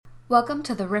Welcome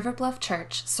to the River Bluff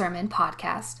Church Sermon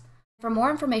Podcast. For more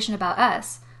information about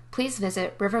us, please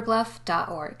visit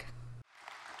riverbluff.org.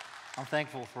 I'm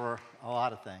thankful for a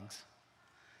lot of things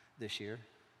this year.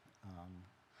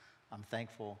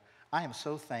 I am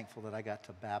so thankful that I got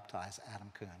to baptize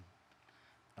Adam Kuhn.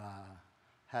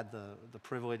 Had the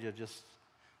privilege of just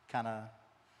kind of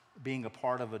being a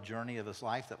part of a journey of his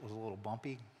life that was a little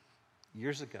bumpy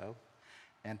years ago,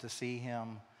 and to see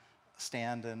him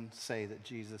stand and say that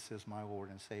Jesus is my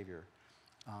Lord and Savior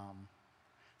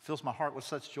fills my heart with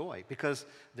such joy, because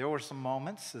there were some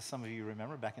moments, as some of you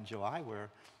remember, back in July where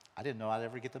I didn't know I'd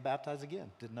ever get to baptize again.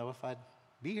 Didn't know if I'd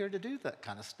be here to do that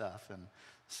kind of stuff. And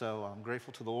so I'm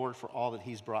grateful to the Lord for all that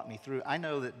he's brought me through. I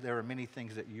know that there are many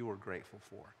things that you are grateful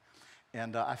for.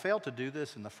 And I failed to do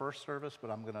this in the first service,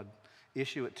 but I'm going to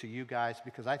issue it to you guys,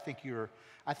 because I think you're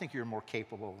more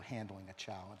capable of handling a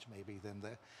challenge maybe than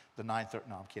the 9:30.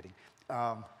 No, I'm kidding.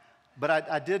 But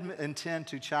I did intend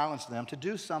to challenge them to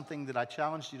do something that I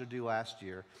challenged you to do last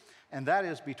year, and that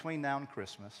is between now and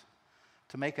Christmas,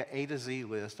 to make an A to Z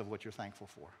list of what you're thankful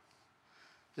for.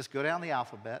 Just go down the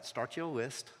alphabet, start your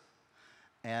list,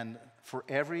 and for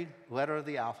every letter of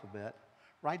the alphabet,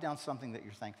 write down something that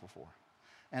you're thankful for.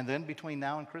 And then between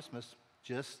now and Christmas,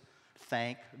 just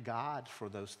thank God for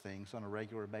those things on a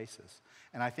regular basis.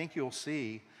 And I think you'll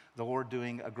see the Lord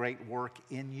doing a great work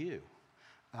in you,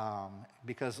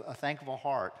 because a thankful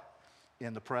heart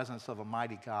in the presence of a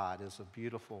mighty God is a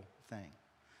beautiful thing.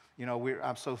 You know,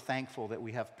 I'm so thankful that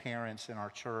we have parents in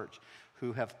our church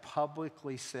who have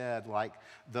publicly said, like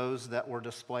those that were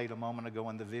displayed a moment ago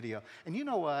in the video, and you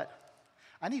know what?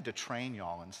 I need to train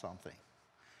y'all in something,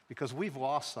 because we've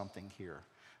lost something here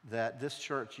that this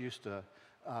church used to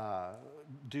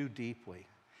do deeply.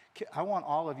 I want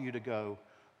all of you to go,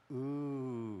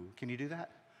 ooh. Can you do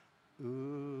that?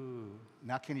 Ooh.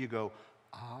 Now can you go,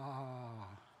 ah,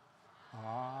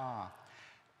 ah.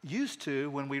 Used to,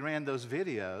 when we ran those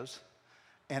videos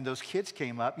and those kids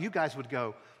came up, you guys would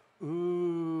go,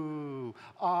 ooh,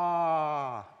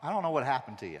 ah. I don't know what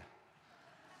happened to you.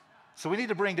 So we need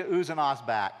to bring the oohs and ahs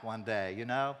back one day, you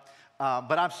know?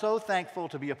 But I'm so thankful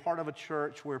to be a part of a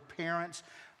church where parents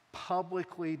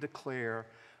publicly declare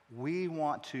we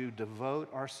want to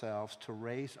devote ourselves to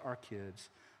raise our kids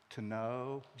to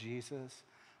know Jesus,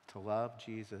 to love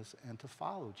Jesus, and to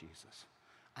follow Jesus.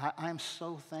 I'm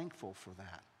so thankful for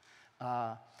that.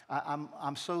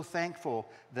 I'm so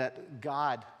thankful that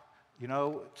God, you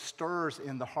know, stirs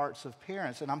in the hearts of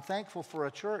parents. And I'm thankful for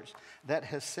a church that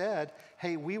has said,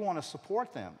 hey, we want to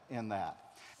support them in that.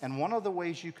 And one of the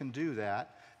ways you can do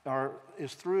that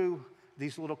is through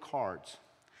these little cards.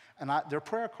 And they're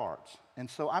prayer cards. And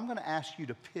so I'm going to ask you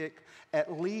to pick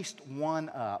at least one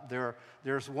up.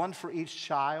 There's one for each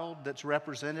child that's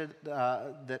represented,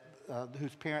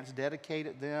 whose parents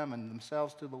dedicated them and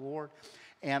themselves to the Lord.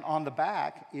 And on the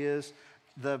back is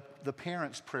the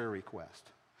parents' prayer request.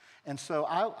 And so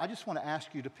I just want to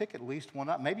ask you to pick at least one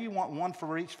up. Maybe you want one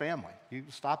for each family. You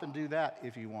can stop and do that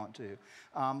if you want to.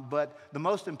 But the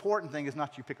most important thing is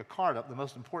not you pick a card up. The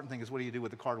most important thing is what do you do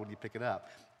with the card when you pick it up?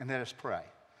 And that is pray.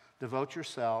 Devote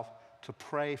yourself to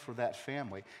pray for that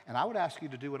family. And I would ask you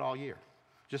to do it all year.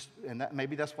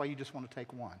 Maybe that's why you just want to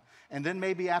take one. And then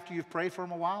maybe after you've prayed for them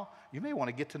a while, you may want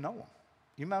to get to know them.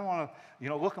 You might want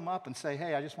to, look them up and say,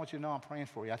 hey, I just want you to know I'm praying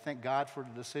for you. I thank God for the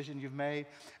decision you've made.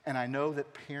 And I know that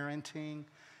parenting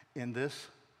in this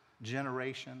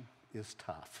generation is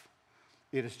tough.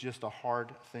 It is just a hard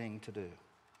thing to do.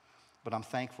 But I'm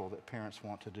thankful that parents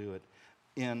want to do it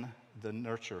in the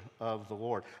nurture of the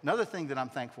Lord. Another thing that I'm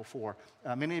thankful for,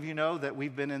 many of you know that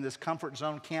we've been in this Comfort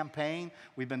Zone campaign.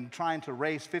 We've been trying to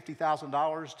raise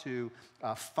 $50,000 to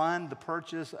fund the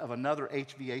purchase of another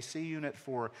HVAC unit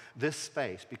for this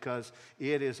space, because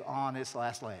it is on its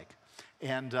last leg.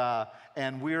 And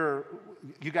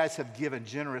you guys have given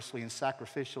generously and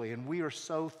sacrificially, and we are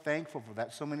so thankful for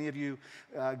that. So many of you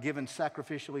given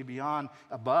sacrificially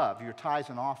above your tithes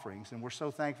and offerings, and we're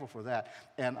so thankful for that.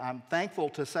 And I'm thankful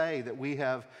to say that we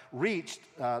have reached,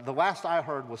 the last I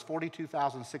heard was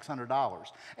 $42,600.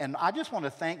 And I just want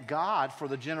to thank God for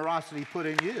the generosity put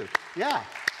in you. Yeah,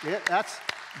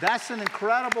 that's an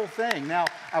incredible thing. Now,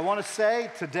 I want to say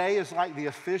today is like the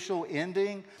official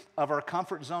ending of our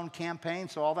Comfort Zone campaign,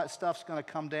 so all that stuff's going to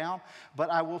come down.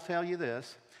 But I will tell you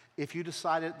this, if you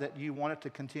decided that you wanted to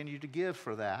continue to give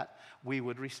for that, we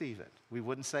would receive it. We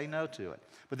wouldn't say no to it.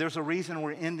 But there's a reason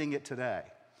we're ending it today.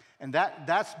 And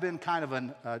that's been kind of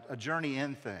a journey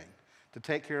in thing, to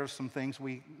take care of some things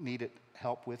we needed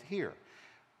help with here.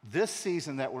 This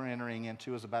season that we're entering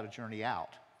into is about a journey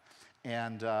out.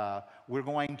 And we're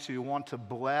going to want to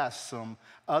bless some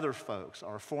other folks,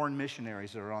 our foreign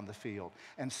missionaries that are on the field.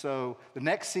 And so the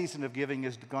next season of giving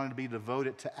is going to be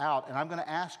devoted to out. And I'm going to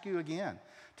ask you again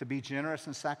to be generous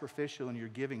and sacrificial in your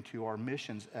giving to our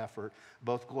missions effort,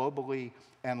 both globally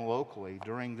and locally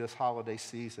during this holiday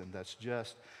season that's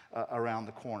just around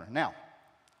the corner. Now,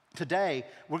 today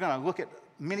we're going to look at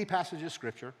many passages of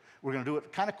Scripture. We're going to do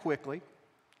it kind of quickly,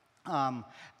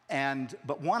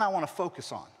 but one I want to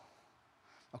focus on.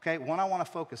 Okay, one I want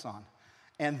to focus on.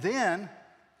 And then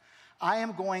I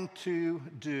am going to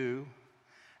do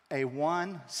a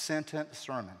one-sentence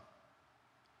sermon.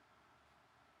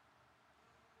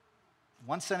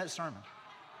 One-sentence sermon.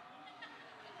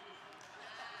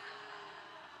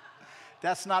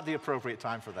 That's not the appropriate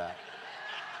time for that.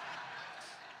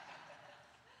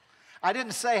 I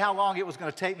didn't say how long it was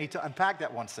going to take me to unpack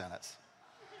that one sentence.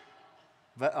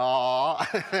 But,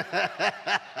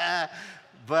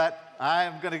 but I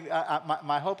am going to,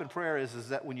 my hope and prayer is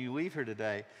that when you leave here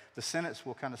today, the sentence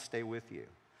will kind of stay with you.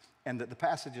 And that the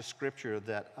passage of Scripture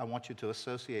that I want you to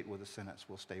associate with the sentence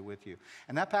will stay with you.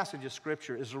 And that passage of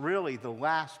Scripture is really the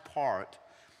last part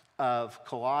of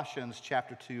Colossians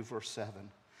chapter 2, verse 7.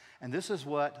 And this is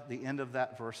what the end of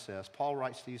that verse says. Paul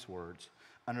writes these words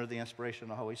under the inspiration of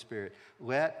the Holy Spirit.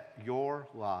 Let your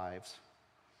lives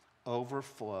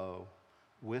overflow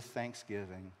with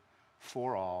thanksgiving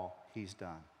for all he's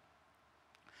done.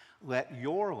 Let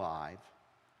your life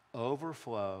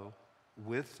overflow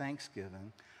with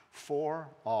thanksgiving for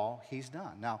all he's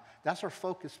done. Now, that's our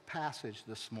focus passage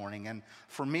this morning. And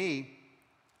for me,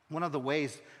 one of the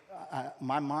ways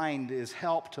my mind is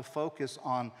helped to focus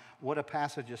on what a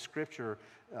passage of Scripture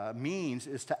means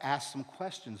is to ask some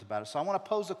questions about it. So I want to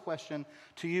pose a question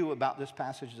to you about this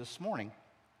passage this morning.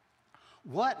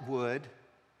 What would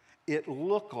it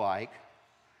look like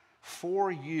for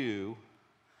you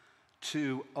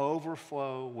to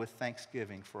overflow with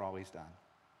thanksgiving for all he's done?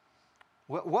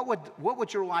 What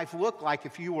would your life look like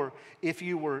if you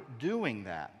were doing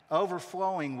that,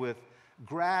 overflowing with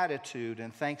gratitude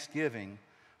and thanksgiving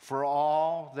for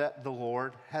all that the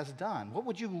Lord has done? What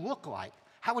would you look like?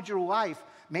 How would your life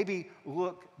maybe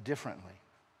look differently?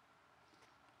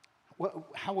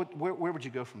 Where would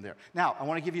you go from there? Now, I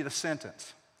want to give you the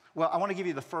sentence. Well, I want to give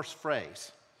you the first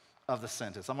phrase of the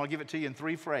sentence. I'm going to give it to you in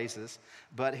 3 phrases,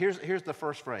 but here's the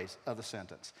first phrase of the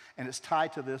sentence, and it's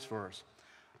tied to this verse.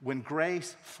 When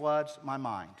grace floods my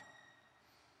mind.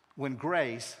 When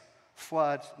grace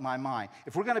floods my mind.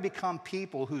 If we're going to become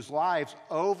people whose lives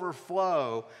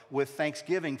overflow with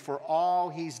thanksgiving for all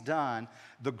he's done,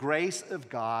 the grace of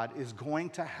God is going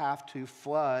to have to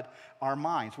flood our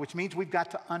minds, which means we've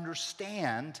got to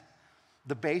understand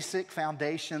the basic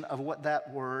foundation of what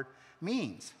that word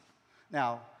means.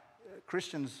 Now,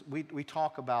 Christians, we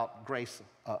talk about grace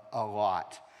a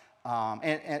lot, and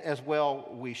as well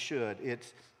we should.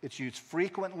 It's used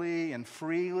frequently and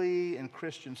freely in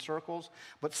Christian circles,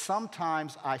 but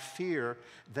sometimes I fear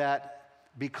that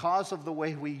because of the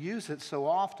way we use it so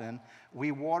often,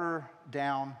 we water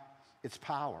down its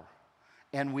power,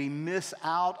 and we miss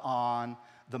out on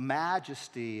the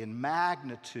majesty and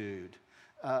magnitude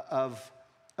of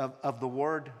the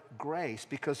word grace,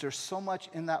 because there's so much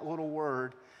in that little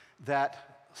word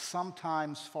that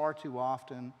sometimes, far too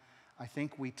often, I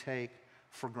think we take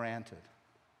for granted.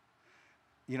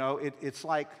 You know, it's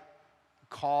like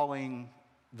calling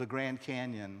the Grand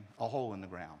Canyon a hole in the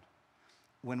ground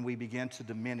when we begin to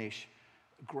diminish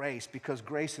grace, because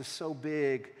grace is so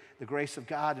big, the grace of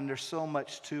God, and there's so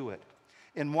much to it.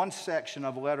 In one section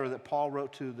of a letter that Paul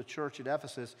wrote to the church at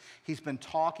Ephesus, he's been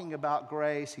talking about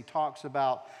grace. He talks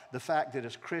about the fact that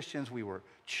as Christians we were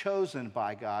chosen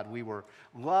by God, we were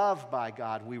loved by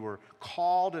God, we were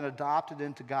called and adopted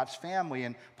into God's family.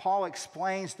 And Paul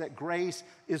explains that grace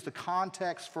is the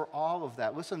context for all of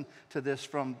that. Listen to this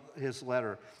from his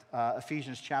letter.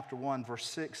 Ephesians chapter 1, verse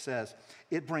 6 says,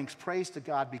 "It brings praise to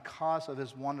God because of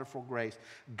his wonderful grace.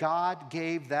 God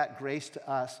gave that grace to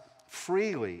us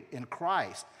freely in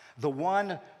Christ, the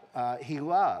one he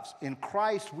loves. In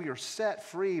Christ we are set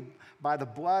free by the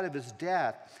blood of his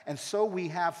death, and so we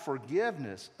have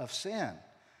forgiveness of sin.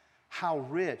 How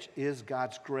rich is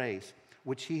God's grace,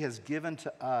 which he has given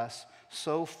to us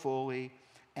so fully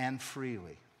and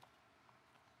freely."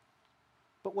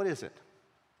 But what is it?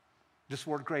 This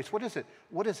word grace, what is it?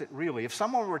 What is it really? If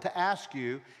someone were to ask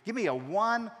you, give me a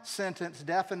one-sentence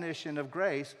definition of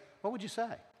grace, what would you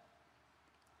say?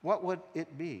 What would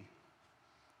it be?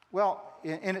 Well,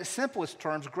 in its simplest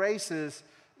terms, grace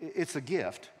it's a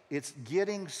gift. It's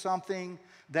getting something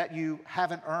that you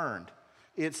haven't earned.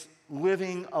 It's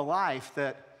living a life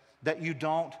that you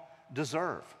don't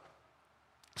deserve.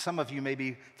 Some of you may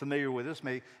be familiar with this.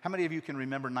 How many of you can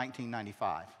remember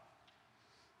 1995?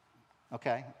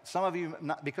 Okay, some of you,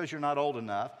 not because you're not old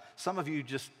enough, some of you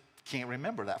just can't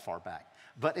remember that far back.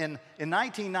 But in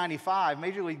 1995,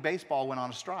 Major League Baseball went on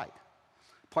a strike.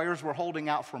 Players were holding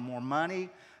out for more money.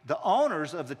 The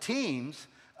owners of the teams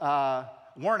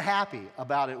weren't happy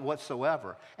about it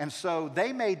whatsoever. And so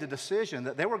they made the decision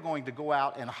that they were going to go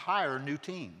out and hire new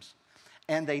teams.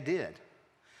 And they did.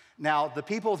 Now, the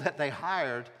people that they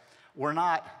hired were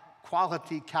not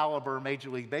quality caliber Major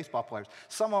League Baseball players.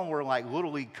 Some of them were like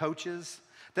Little League coaches.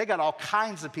 They got all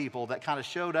kinds of people that kind of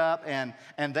showed up, and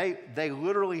they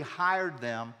literally hired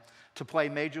them to play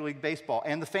Major League Baseball.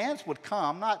 And the fans would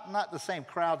come, not the same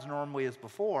crowds normally as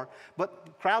before,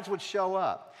 but crowds would show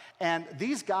up. And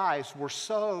these guys were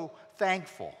so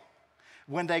thankful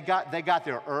when they got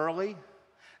there early.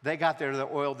 They got there, they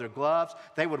oiled their gloves.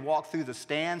 They would walk through the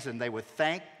stands and they would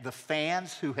thank the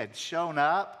fans who had shown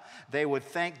up. They would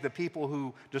thank the people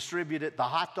who distributed the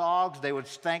hot dogs. They would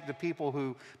thank the people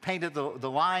who painted the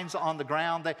lines on the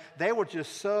ground. They were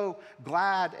just so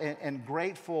glad and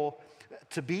grateful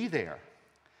to be there.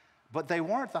 But they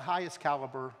weren't the highest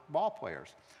caliber ball players.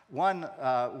 One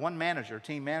manager,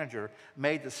 team manager,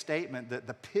 made the statement that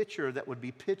the pitcher that would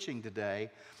be pitching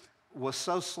today was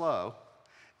so slow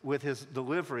with his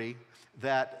delivery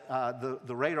that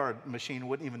the radar machine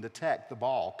wouldn't even detect the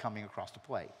ball coming across the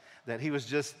plate. That he was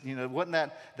just,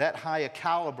 wasn't that high a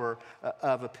caliber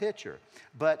of a pitcher.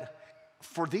 But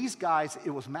for these guys,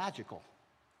 it was magical.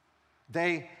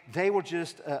 They were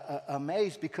just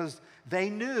amazed because they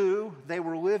knew they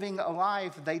were living a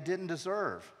life they didn't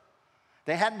deserve.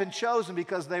 They hadn't been chosen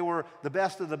because they were the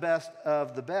best of the best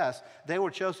of the best. They were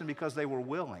chosen because they were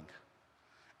willing.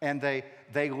 And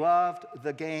they loved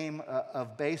the game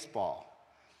of baseball.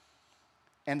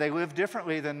 And they lived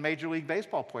differently than Major League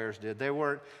Baseball players did. There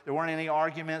weren't any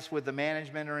arguments with the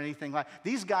management or anything like that.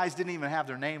 These guys didn't even have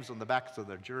their names on the backs of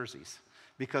their jerseys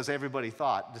because everybody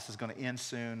thought this is going to end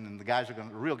soon and the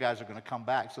real guys are going to come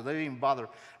back. So they didn't even bother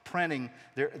printing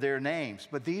their names.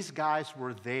 But these guys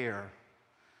were there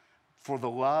for the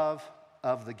love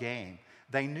of the game.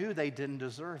 They knew they didn't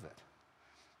deserve it.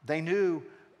 They knew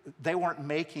they weren't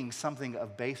making something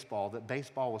of baseball, that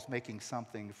baseball was making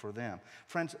something for them.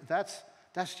 Friends, that's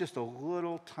just a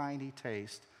little tiny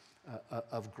taste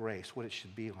of grace, what it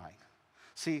should be like.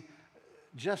 See,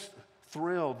 just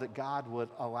thrilled that God would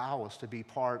allow us to be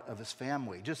part of his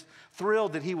family. Just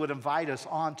thrilled that he would invite us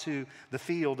onto the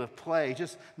field of play.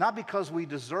 Just not because we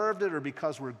deserved it or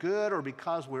because we're good or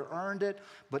because we earned it,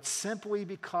 but simply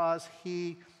because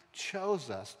he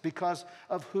chose us, because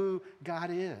of who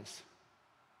God is.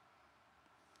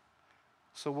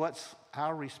 So what's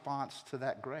our response to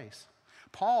that grace?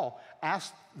 Paul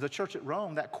asked the church at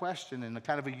Rome that question in a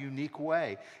kind of a unique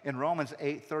way. In Romans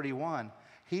 8:31,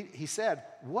 he said,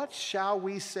 "What shall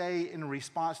we say in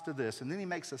response to this?" And then he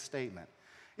makes a statement.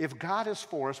 If God is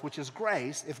for us, which is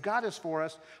grace, if God is for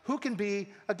us, who can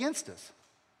be against us?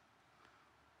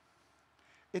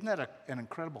 Isn't that an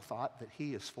incredible thought, that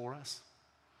he is for us?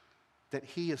 That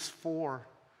he is for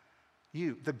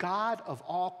you. The God of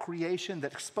all creation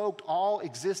that spoke all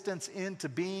existence into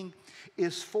being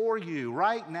is for you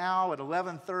right now at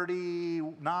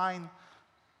 11:39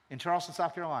 in Charleston,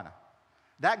 South Carolina.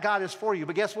 That God is for you,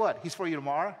 but guess what? He's for you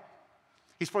tomorrow.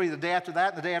 He's for you the day after that,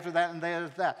 and the day after that, and the day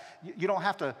after that. You don't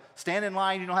have to stand in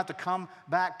line. You don't have to come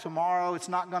back tomorrow. It's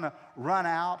not going to run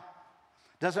out.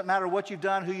 Doesn't matter what you've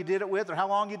done, who you did it with, or how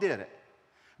long you did it.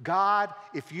 God,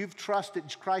 if you've trusted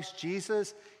Christ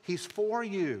Jesus, he's for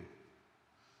you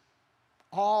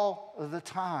all the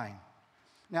time.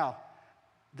 Now,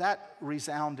 that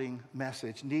resounding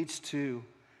message needs to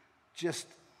just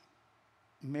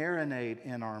marinate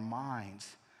in our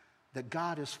minds that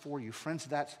God is for you. Friends,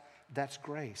 that's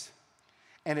grace.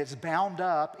 And it's bound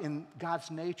up in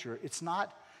God's nature. It's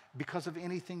not because of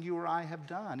anything you or I have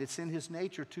done. It's in his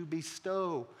nature to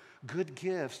bestow good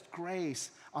gifts,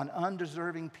 grace on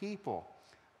undeserving people.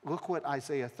 Look what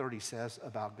Isaiah 30 says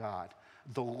about God.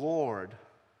 The Lord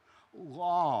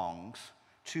longs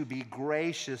to be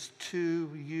gracious to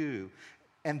you,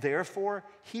 and therefore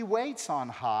he waits on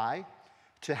high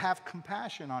to have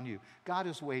compassion on you. God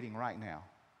is waiting right now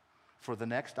for the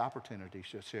next opportunity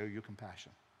to show you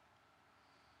compassion.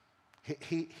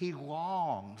 He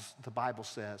longs, the Bible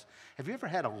says. Have you ever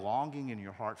had a longing in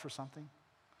your heart for something?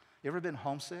 You ever been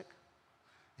homesick?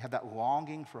 You have that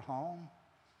longing for home?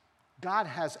 God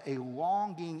has a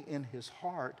longing in his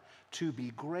heart to be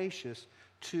gracious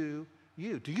to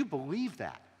you. Do you believe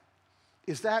that?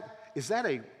 Is that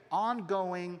an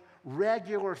ongoing,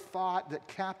 regular thought that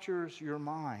captures your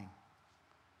mind?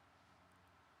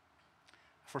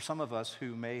 For some of us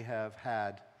who may have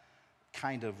had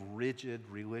kind of rigid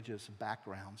religious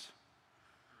backgrounds,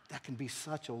 that can be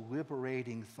such a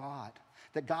liberating thought,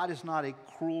 that God is not a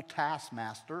cruel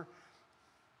taskmaster.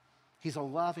 He's a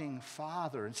loving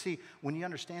Father. And see, when you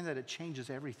understand that, it changes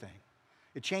everything.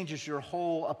 It changes your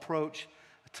whole approach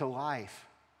to life.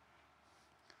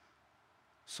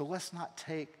 So let's not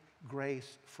take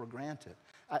grace for granted.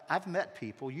 I've met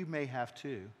people, you may have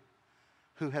too,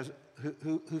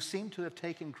 who seem to have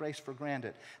taken grace for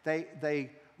granted.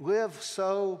 They live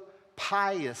so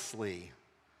piously.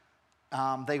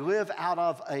 They live out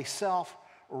of a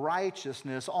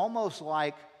self-righteousness, almost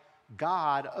like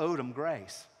God owed them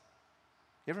grace.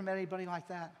 You ever met anybody like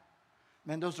that?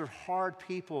 Man, those are hard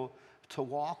people to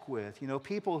walk with. You know,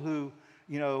 people who,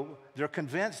 you know, they're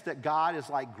convinced that God is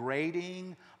like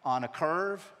grading on a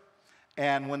curve,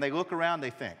 and when they look around, they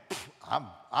think,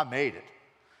 I made it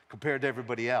compared to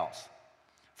everybody else.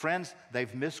 Friends,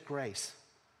 they've missed grace.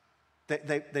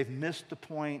 They've missed the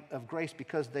point of grace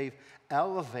because they've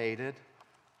elevated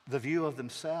the view of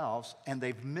themselves and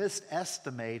they've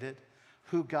misestimated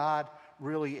who God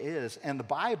really is. And the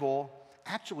Bible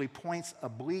actually points a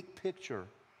bleak picture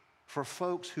for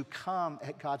folks who come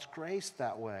at God's grace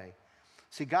that way.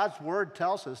 See, God's word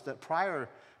tells us that prior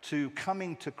to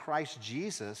coming to Christ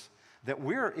Jesus, that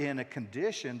we're in a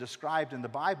condition described in the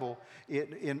Bible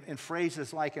in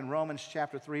phrases like in Romans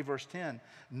chapter 3, verse 10,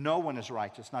 no one is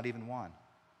righteous, not even one.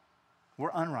 We're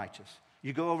unrighteous.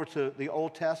 You go over to the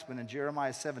Old Testament in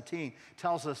Jeremiah 17,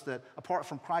 tells us that apart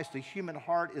from Christ, the human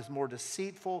heart is more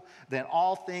deceitful than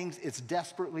all things. It's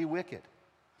desperately wicked.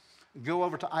 Go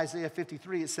over to Isaiah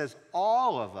 53, it says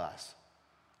all of us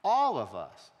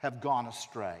have gone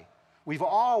astray. We've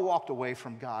all walked away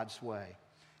from God's way.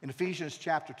 In Ephesians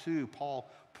chapter 2, Paul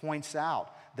points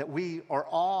out that we are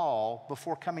all,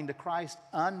 before coming to Christ,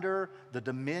 under the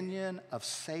dominion of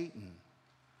Satan,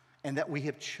 and that we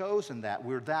have chosen that.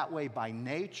 We're that way by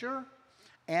nature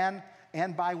and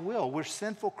by will. We're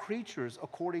sinful creatures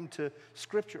according to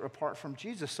Scripture apart from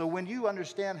Jesus. So when you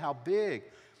understand how big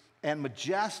and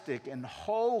majestic and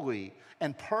holy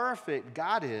and perfect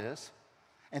God is,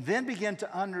 and then begin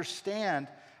to understand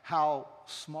how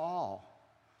small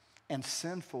and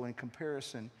sinful in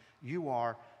comparison you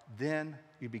are, then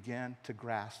you begin to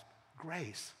grasp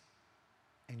grace.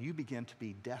 And you begin to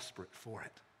be desperate for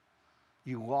it.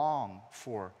 You long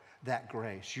for that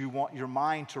grace. You want your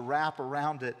mind to wrap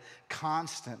around it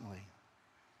constantly.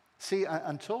 See,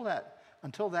 until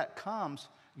that comes,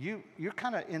 you're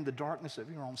kind of in the darkness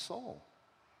of your own soul.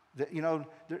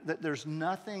 There's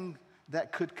nothing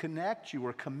that could connect you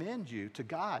or commend you to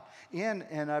God in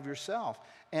and of yourself.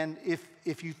 And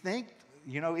if you think,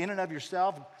 in and of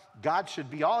yourself, God should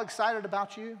be all excited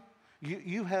about you,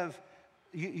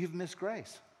 you've missed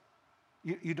grace.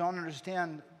 You don't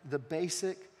understand the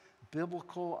basic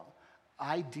biblical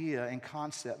idea and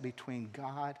concept between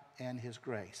God and His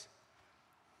grace.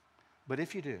 But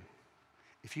if you do,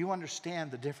 if you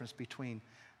understand the difference between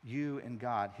you and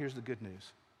God, here's the good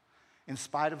news. In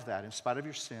spite of that, in spite of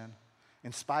your sin,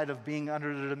 in spite of being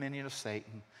under the dominion of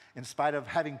Satan, in spite of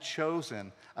having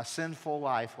chosen a sinful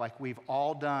life like we've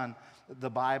all done,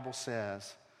 the Bible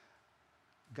says,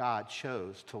 God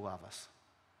chose to love us.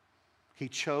 He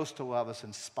chose to love us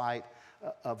in spite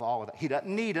of all of that. He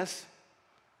doesn't need us,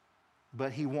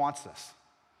 but He wants us.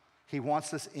 He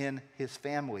wants us in His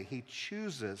family. He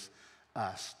chooses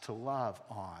us to love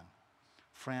on.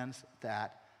 Friends,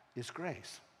 that is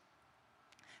grace.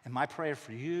 And my prayer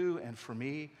for you and for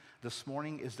me this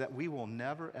morning is that we will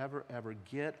never, ever, ever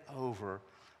get over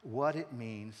what it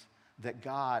means that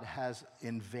God has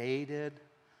invaded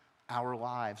our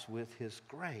lives with His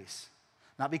grace.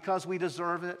 Not because we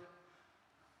deserve it,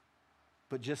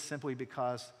 but just simply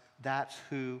because that's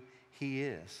who He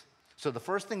is. So the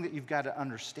first thing that you've got to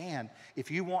understand,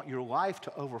 if you want your life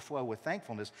to overflow with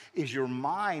thankfulness, is your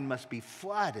mind must be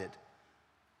flooded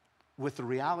with the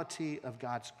reality of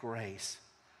God's grace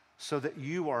so that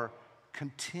you are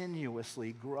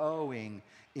continuously growing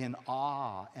in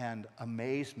awe and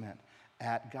amazement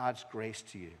at God's grace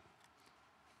to you.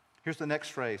 Here's the next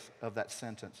phrase of that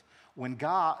sentence. When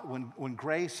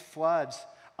grace floods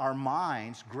our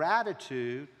minds,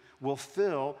 gratitude will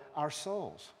fill our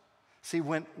souls. See,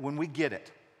 when we get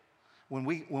it, when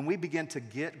we begin to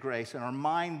get grace and our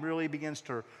mind really begins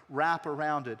to wrap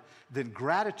around it, then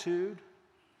gratitude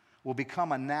will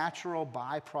become a natural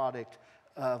byproduct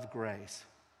of grace.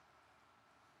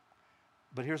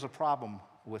 But here's a problem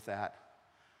with that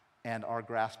and our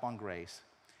grasp on grace,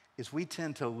 is we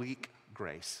tend to leak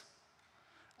grace.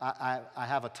 I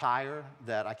have a tire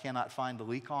that I cannot find the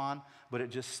leak on, but it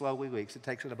just slowly leaks. It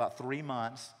takes it about 3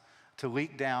 months to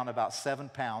leak down about 7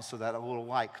 pounds so that a little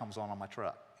light comes on my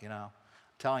truck,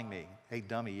 telling me, hey,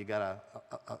 dummy, you got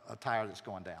a tire that's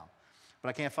going down. But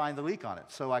I can't find the leak on it.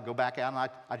 So I go back out and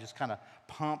I just kind of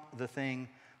pump the thing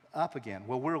up again.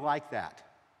 Well, we're like that.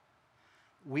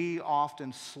 We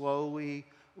often slowly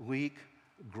leak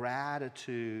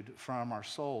gratitude from our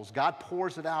souls. God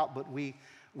pours it out, but we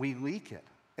leak it.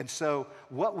 And so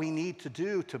what we need to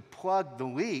do to plug the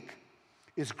leak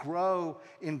is grow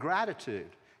in gratitude.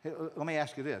 Let me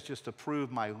ask you this, just to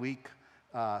prove my leak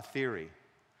theory.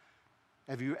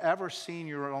 Have you ever seen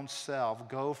your own self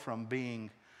go from being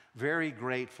very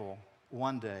grateful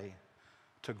one day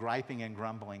to griping and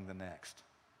grumbling the next?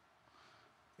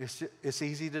 It's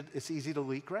easy to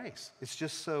leak grace. It's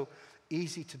just so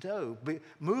easy to do.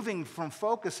 Moving from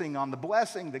focusing on the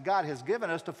blessing that God has given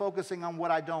us to focusing on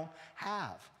what I don't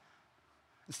have.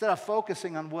 Instead of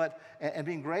focusing on what and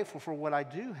being grateful for what I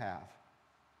do have.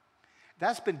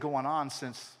 That's been going on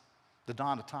since the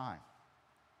dawn of time.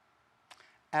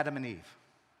 Adam and Eve.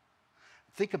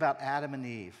 Think about Adam and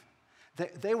Eve.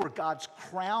 They were God's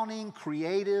crowning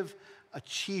creative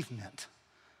achievement.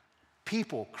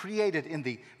 People created in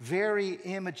the very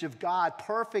image of God,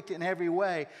 perfect in every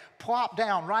way, plopped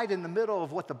down right in the middle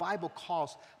of what the Bible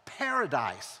calls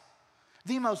paradise.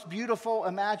 The most beautiful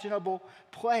imaginable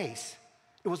place.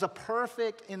 It was a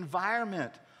perfect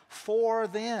environment for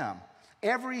them.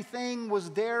 Everything was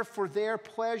there for their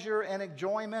pleasure and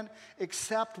enjoyment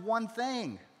except one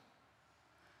thing.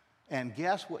 And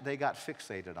guess what they got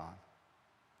fixated on?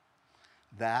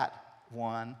 That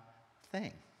one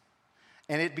thing.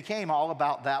 And it became all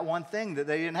about that one thing that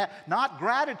they didn't have. Not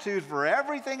gratitude for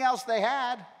everything else they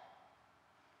had,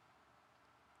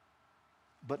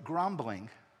 but grumbling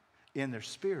in their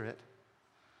spirit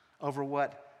over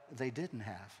what they didn't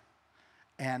have.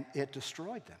 And it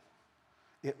destroyed them.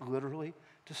 It literally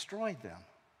destroyed them.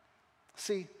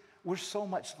 See, we're so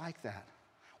much like that.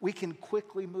 We can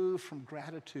quickly move from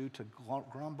gratitude to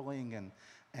grumbling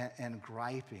and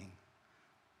griping.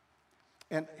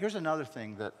 And here's another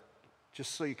thing that,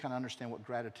 just so you kind of understand what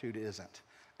gratitude isn't.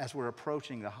 As we're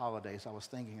approaching the holidays, I was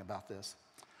thinking about this.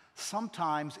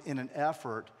 Sometimes in an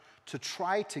effort to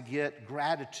try to get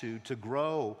gratitude to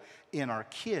grow in our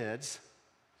kids,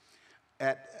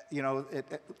 at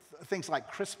things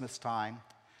like Christmas time,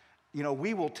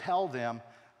 we will tell them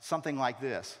something like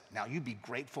this. Now, you be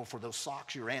grateful for those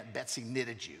socks your Aunt Betsy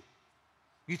knitted you.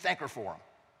 You thank her for them.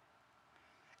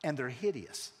 And they're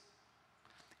hideous.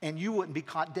 And you wouldn't be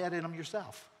caught dead in them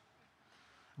yourself.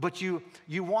 But you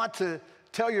want to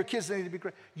tell your kids they need to be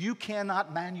grateful. You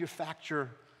cannot manufacture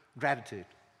gratitude.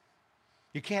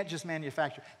 You can't just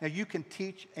manufacture. Now, you can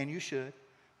teach, and you should,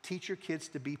 teach your kids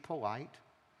to be polite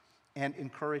and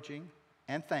encouraging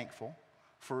and thankful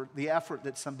for the effort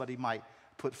that somebody might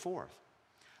put forth.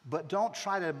 But don't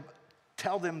try to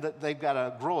tell them that they've got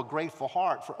to grow a grateful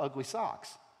heart for ugly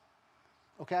socks.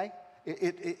 Okay?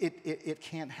 It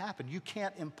can't happen. You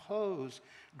can't impose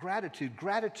gratitude.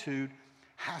 Gratitude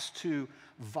has to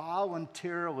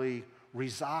voluntarily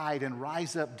reside and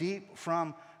rise up deep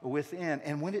from within.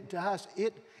 And when it does,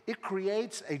 it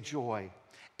creates a joy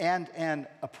and an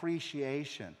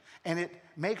appreciation. And it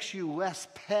makes you less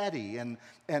petty and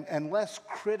less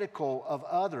critical of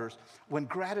others when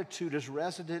gratitude is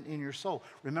resident in your soul.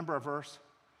 Remember our verse?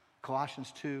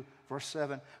 Colossians 2, verse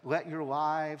 7. Let your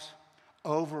lives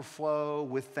overflow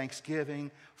with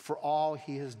thanksgiving for all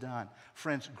he has done.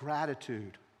 Friends,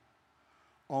 gratitude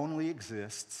only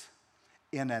exists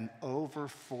in an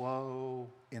overflow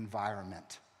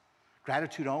environment.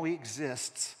 Gratitude only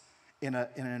exists in an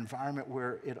environment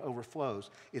where it overflows.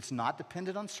 It's not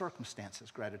dependent on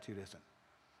circumstances, gratitude isn't.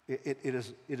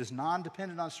 It is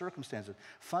non-dependent on circumstances.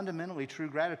 Fundamentally, true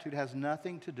gratitude has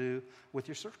nothing to do with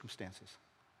your circumstances.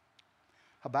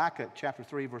 Habakkuk chapter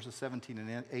 3, verses 17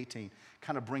 and 18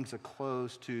 kind of brings a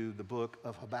close to the book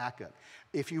of Habakkuk.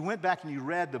 If you went back and you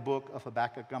read the book of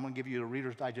Habakkuk, I'm going to give you a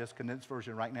Reader's Digest condensed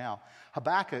version right now.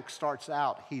 Habakkuk starts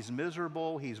out, he's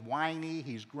miserable, he's whiny,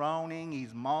 he's groaning,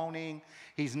 he's moaning.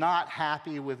 He's not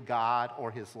happy with God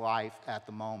or his life at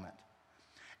the moment.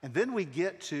 And then we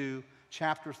get to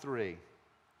chapter 3. I'm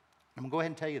going to go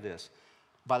ahead and tell you this.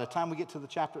 By the time we get to the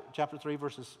chapter 3,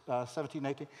 verses 17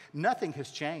 and 18, nothing has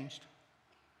changed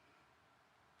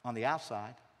on the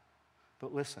outside.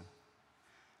 But listen,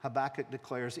 Habakkuk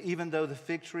declares, even though the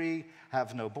fig tree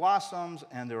have no blossoms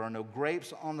and there are no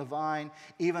grapes on the vine,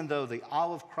 even though the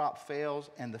olive crop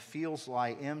fails and the fields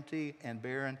lie empty and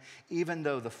barren, even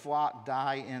though the flock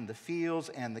die in the fields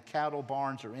and the cattle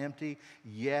barns are empty,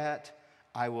 yet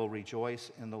I will rejoice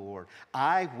in the Lord.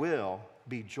 I will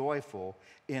be joyful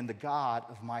in the God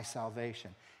of my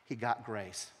salvation. He got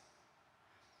grace.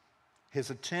 His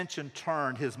attention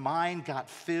turned. His mind got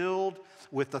filled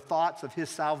with the thoughts of his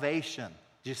salvation.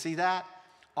 Do you see that?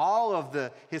 All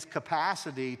of his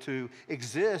capacity to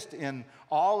exist in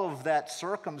all of that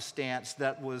circumstance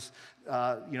that was,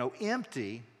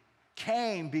 empty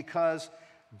came because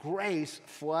grace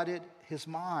flooded his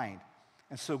mind.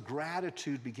 And so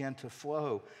gratitude began to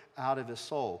flow out of his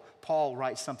soul. Paul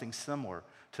writes something similar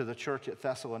to the church at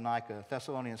Thessalonica.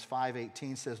 Thessalonians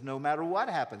 5:18 says, no matter what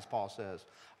happens, Paul says,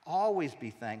 always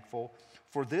be thankful,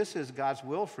 for this is God's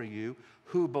will for you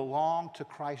who belong to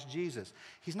Christ Jesus.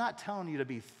 He's not telling you to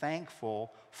be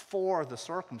thankful for the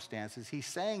circumstances. He's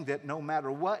saying that no matter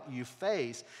what you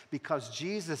face, because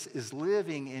Jesus is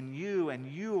living in you and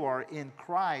you are in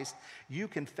Christ, you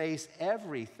can face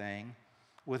everything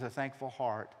with a thankful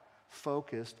heart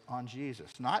focused on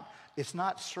Jesus. It's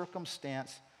not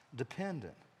circumstance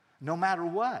dependent. No matter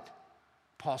what,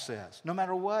 Paul says, no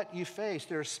matter what you face,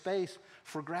 there's space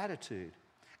for gratitude.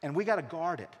 And we got to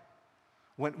guard it.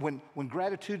 When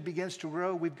gratitude begins to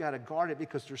grow, we've got to guard it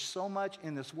because there's so much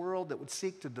in this world that would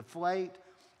seek to deflate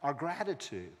our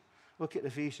gratitude. Look at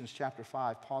Ephesians chapter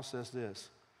 5. Paul says this,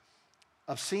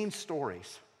 obscene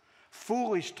stories,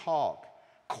 foolish talk,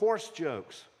 coarse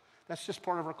jokes, that's just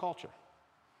part of our culture.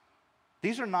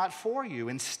 These are not for you.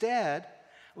 Instead,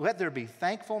 let there be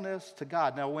thankfulness to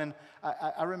God. Now, when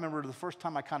I remember the first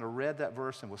time I kind of read that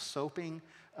verse and was soaping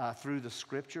through the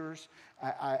scriptures,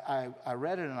 I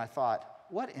read it and I thought,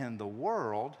 what in the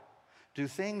world do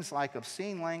things like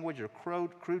obscene language or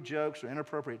crude jokes or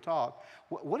inappropriate talk,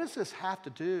 what does this have to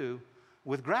do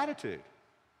with gratitude?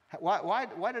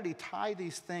 Why did he tie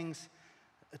these things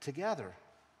together?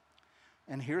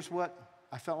 And here's what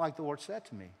I felt like the Lord said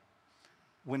to me.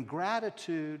 When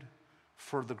gratitude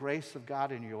for the grace of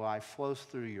God in your life flows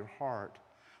through your heart,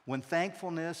 when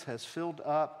thankfulness has filled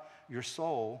up your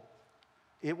soul,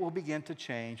 it will begin to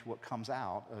change what comes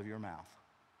out of your mouth.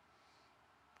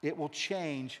 It will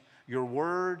change your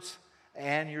words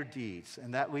and your deeds.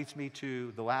 And that leads me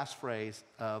to the last phrase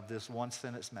of this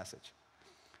one-sentence message.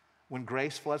 When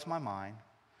grace floods my mind,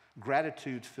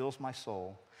 gratitude fills my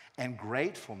soul, and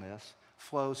gratefulness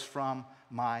flows from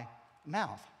my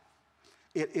mouth.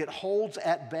 It holds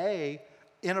at bay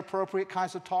inappropriate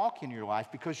kinds of talk in your life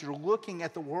because you're looking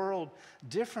at the world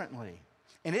differently.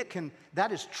 And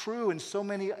that is true in so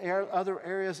many other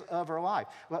areas of our life.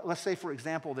 Let's say, for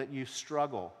example, that you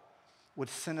struggle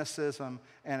with cynicism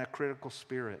and a critical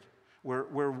spirit,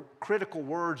 where critical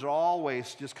words are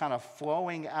always just kind of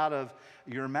flowing out of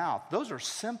your mouth. Those are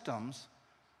symptoms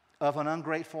of an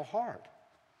ungrateful heart.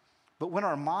 But when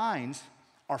our minds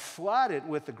are flooded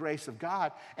with the grace of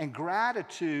God and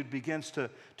gratitude begins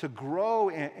to grow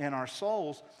in our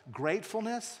souls,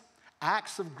 gratefulness,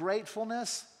 acts of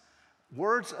gratefulness,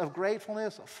 words of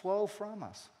gratefulness flow from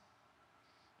us.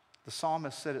 The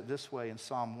psalmist said it this way in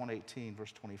Psalm 118,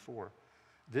 verse 24.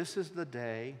 This is the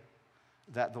day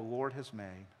that the Lord has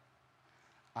made.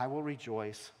 I will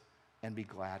rejoice and be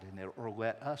glad in it, or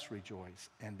let us rejoice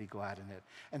and be glad in it.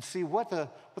 And see, what the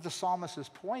psalmist is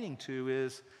pointing to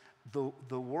is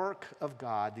the work of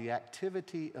God, the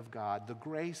activity of God, the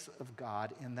grace of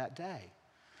God in that day.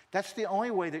 That's the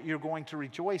only way that you're going to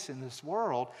rejoice in this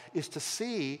world, is to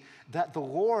see that the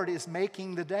Lord is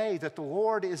making the day, that the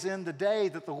Lord is in the day,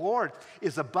 that the Lord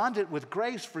is abundant with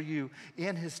grace for you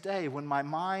in his day. When my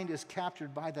mind is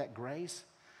captured by that grace,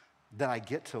 that I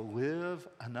get to live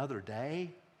another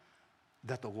day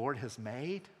that the Lord has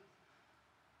made,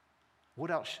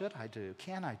 what else should I do?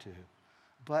 Can I do?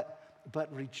 But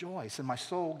rejoice, and my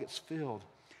soul gets filled,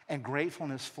 and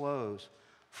gratefulness flows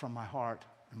from my heart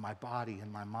and my body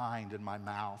and my mind and my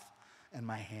mouth and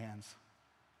my hands.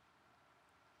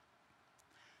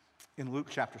 In Luke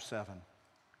chapter 7,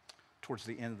 towards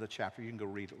the end of the chapter, you can go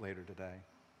read it later today,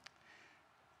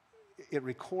 it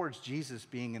records Jesus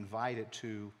being invited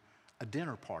to a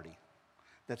dinner party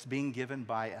that's being given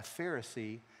by a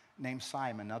Pharisee named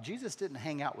Simon. Now, Jesus didn't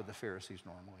hang out with the Pharisees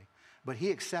normally, but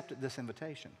he accepted this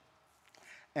invitation.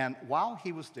 And while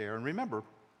he was there, and remember,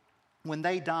 when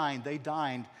they dined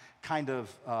kind of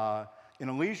in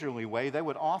a leisurely way. They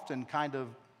would often kind of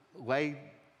lay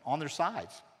on their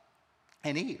sides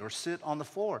and eat, or sit on the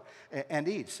floor and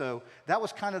eat. So that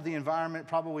was kind of the environment,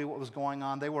 probably what was going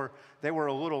on. They were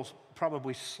a little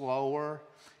probably slower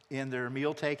in their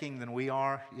meal taking than we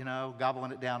are,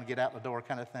 gobbling it down and get out the door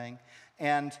kind of thing.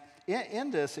 And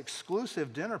in this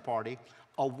exclusive dinner party,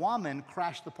 a woman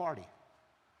crashed the party.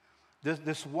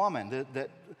 This woman that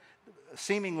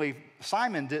seemingly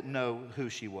Simon didn't know who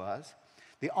she was.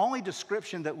 The only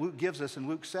description that Luke gives us in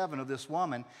Luke 7 of this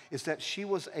woman is that she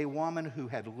was a woman who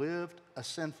had lived a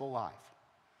sinful life.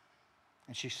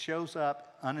 And she shows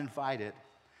up uninvited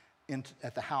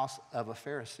at the house of a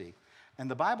Pharisee. And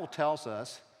the Bible tells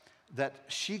us that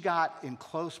she got in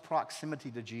close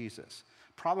proximity to Jesus,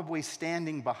 probably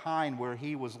standing behind where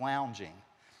he was lounging.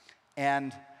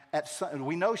 And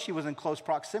we know she was in close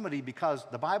proximity because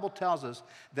the Bible tells us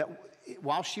that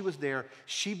while she was there,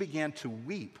 she began to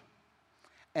weep.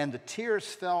 And the tears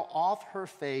fell off her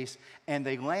face and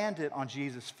they landed on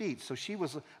Jesus' feet. So she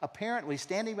was apparently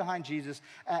standing behind Jesus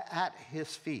at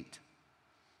his feet,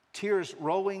 tears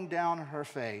rolling down her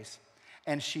face.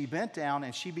 And she bent down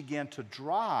and she began to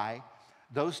dry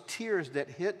those tears that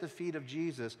hit the feet of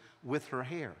Jesus with her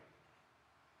hair.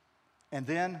 And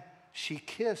then she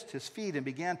kissed his feet and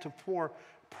began to pour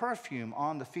perfume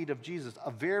on the feet of Jesus,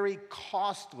 a very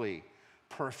costly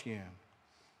perfume.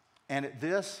 And at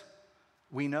this,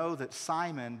 we know that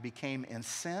Simon became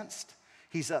incensed.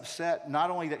 He's upset not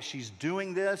only that she's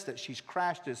doing this, that she's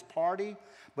crashed his party,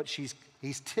 but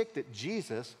he's ticked at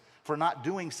Jesus for not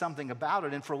doing something about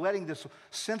it and for letting this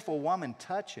sinful woman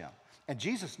touch him. And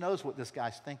Jesus knows what this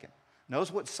guy's thinking,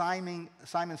 knows what Simon's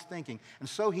thinking. And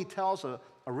so he tells a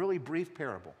really brief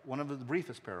parable, one of the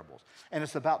briefest parables. And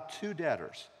it's about two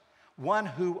debtors, one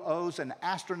who owes an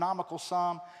astronomical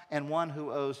sum and one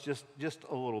who owes just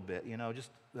a little bit,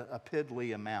 just a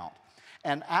piddly amount.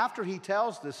 And after he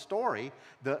tells this story,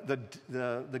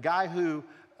 the guy who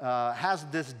has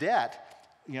this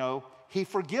debt, he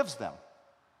forgives them.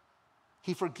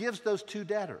 He forgives those two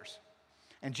debtors.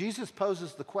 And Jesus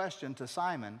poses the question to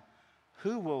Simon,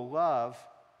 who will love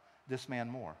this man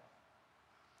more?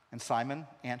 And Simon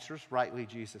answers, rightly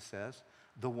Jesus says,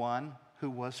 the one who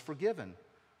was forgiven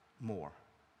more.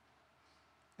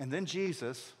 And then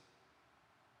Jesus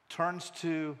turns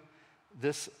to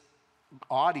this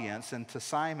audience and to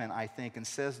Simon, I think, and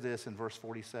says this in verse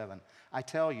 47. I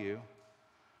tell you,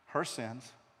 her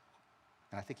sins,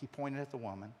 and I think he pointed at the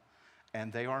woman,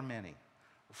 and they are many.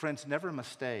 Friends, never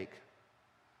mistake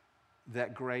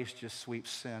that grace just sweeps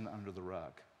sin under the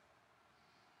rug.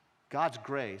 God's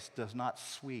grace does not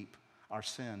sweep our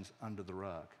sins under the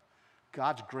rug.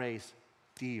 God's grace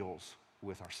deals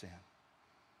with our sin.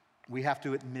 We have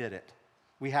to admit it.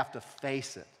 We have to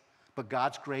face it. But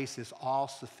God's grace is all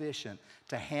sufficient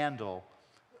to handle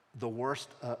the worst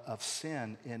of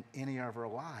sin in any of our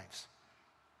lives.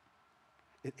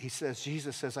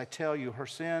 Jesus says, I tell you, her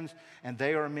sins, and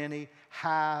they are many,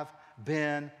 have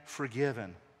been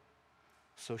forgiven.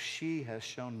 So she has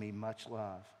shown me much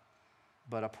love.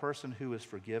 But a person who is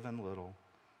forgiven little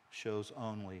shows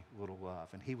only little love.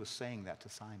 And he was saying that to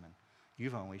Simon.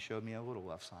 You've only showed me a little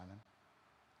love, Simon.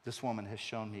 This woman has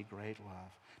shown me great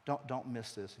love. Don't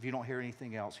miss this. If you don't hear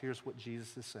anything else, here's what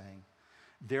Jesus is saying.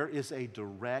 There is a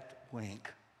direct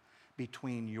link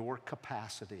between your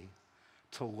capacity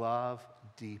to love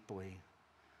deeply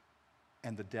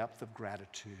and the depth of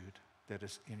gratitude that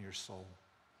is in your soul.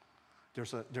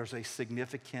 There's a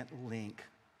significant link.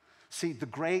 See, the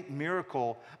great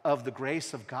miracle of the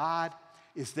grace of God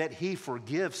is that he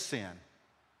forgives sin.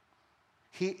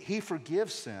 He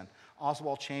forgives sin.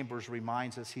 Oswald Chambers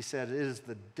reminds us, he said, it is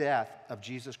the death of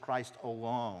Jesus Christ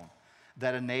alone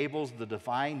that enables the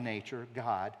divine nature,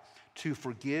 God, to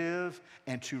forgive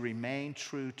and to remain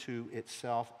true to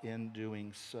itself in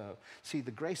doing so. See, the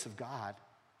grace of God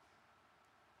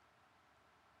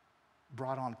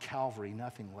brought on Calvary,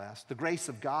 nothing less. The grace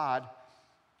of God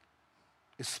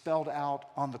is spelled out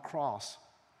on the cross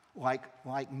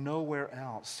like nowhere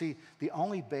else. See, the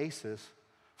only basis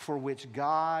for which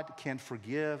God can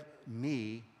forgive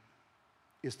me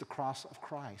is the cross of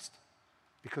Christ.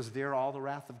 Because there all the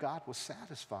wrath of God was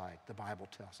satisfied, the Bible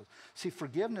tells us. See,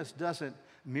 forgiveness doesn't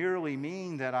merely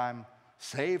mean that I'm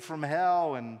saved from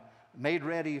hell and made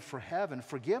ready for heaven.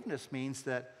 Forgiveness means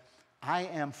that I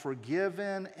am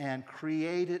forgiven and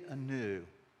created anew.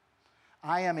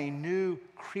 I am a new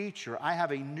creature. I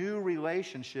have a new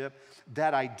relationship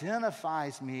that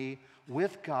identifies me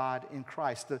with God in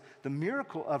Christ. The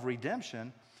miracle of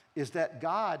redemption is that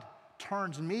God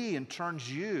turns me and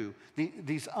turns you,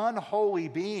 these unholy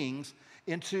beings,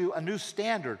 into a new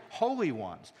standard, holy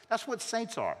ones. That's what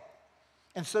saints are.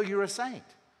 And so you're a saint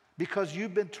because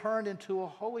you've been turned into a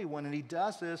holy one. And he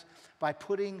does this by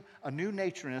putting a new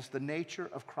nature in us, the nature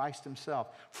of Christ himself.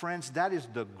 Friends, that is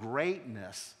the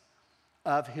greatness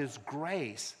of his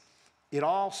grace. It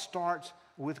all starts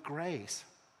with grace.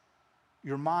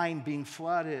 Your mind being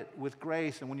flooded with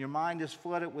grace. And when your mind is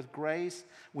flooded with grace,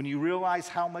 when you realize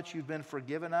how much you've been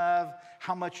forgiven of,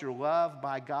 how much you're loved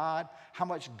by God, how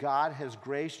much God has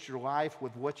graced your life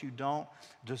with what you don't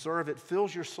deserve, it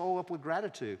fills your soul up with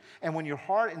gratitude. And when your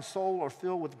heart and soul are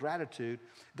filled with gratitude,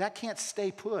 that can't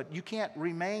stay put. You can't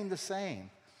remain the same.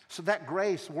 So that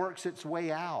grace works its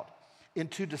way out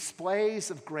into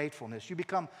displays of gratefulness. You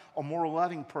become a more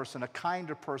loving person, a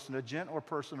kinder person, a gentler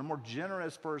person, a more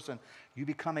generous person. You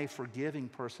become a forgiving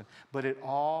person. But it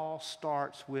all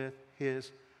starts with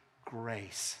His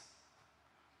grace.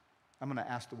 I'm going to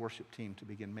ask the worship team to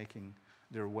begin making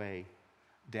their way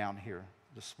down here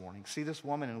this morning. See this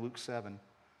woman in Luke 7?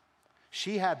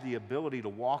 She had the ability to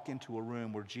walk into a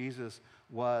room where Jesus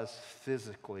was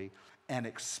physically and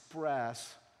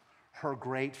express her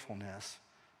gratefulness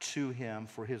to Him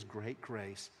for His great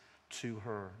grace to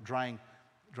her, drying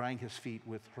His feet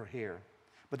with her hair.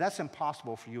 But that's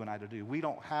impossible for you and I to do. We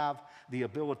don't have the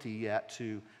ability yet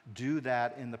to do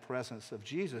that in the presence of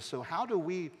Jesus. So how do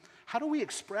we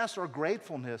express our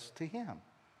gratefulness to Him?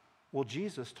 Well,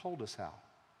 Jesus told us how.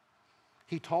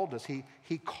 He told us,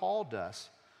 He called us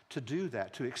to do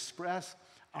that, to express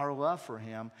our love for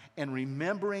Him and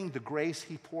remembering the grace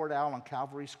He poured out on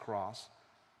Calvary's cross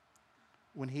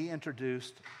when He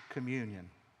introduced communion,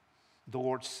 the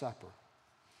Lord's Supper.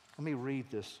 Let me read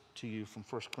this to you from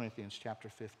 1 Corinthians chapter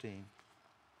 15.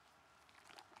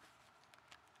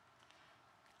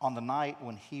 On the night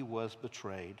when He was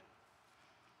betrayed,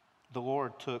 the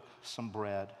Lord took some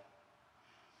bread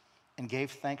and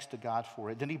gave thanks to God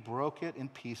for it. Then He broke it in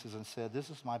pieces and said, "This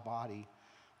is my body,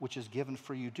 which is given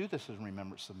for you. Do this in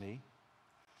remembrance of me."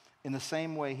 In the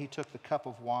same way, He took the cup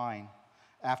of wine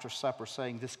after supper,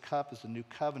 saying, "This cup is the new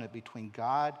covenant between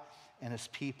God and His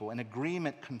people, an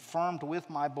agreement confirmed with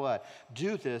my blood.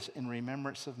 Do this in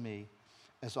remembrance of me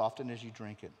as often as you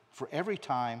drink it. For every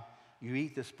time you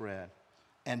eat this bread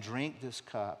and drink this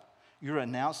cup, you're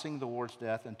announcing the Lord's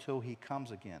death until He comes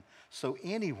again. So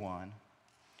anyone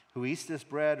who eats this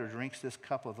bread or drinks this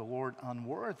cup of the Lord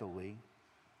unworthily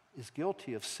is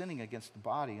guilty of sinning against the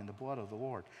body and the blood of the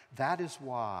Lord. That is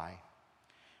why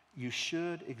you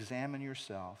should examine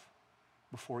yourself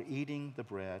before eating the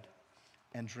bread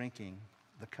and drinking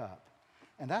the cup."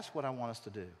 And that's what I want us to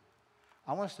do.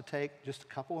 I want us to take just a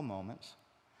couple of moments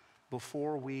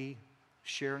before we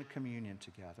share in communion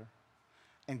together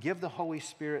and give the Holy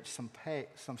Spirit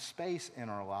some space in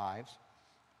our lives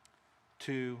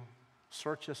to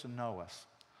search us and know us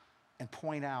and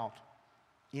point out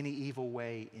any evil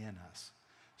way in us.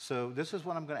 So this is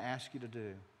what I'm going to ask you to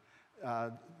do.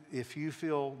 If you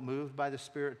feel moved by the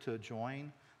Spirit to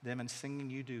join them in singing,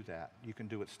 you do that. You can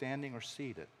do it standing or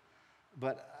seated.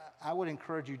 But I would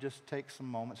encourage you just take some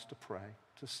moments to pray,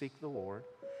 to seek the Lord,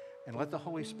 and let the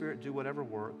Holy Spirit do whatever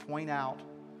work, point out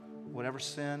whatever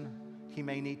sin He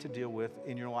may need to deal with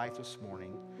in your life this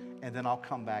morning, and then I'll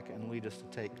come back and lead us to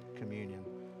take communion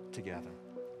together.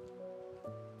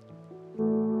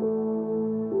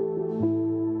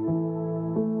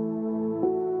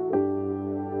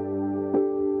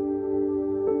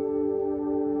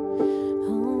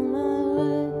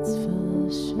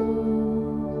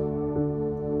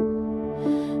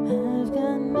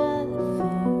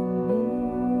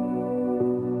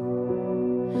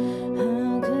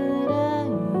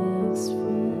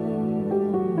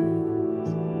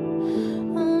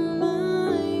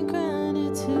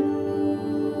 Gratitude.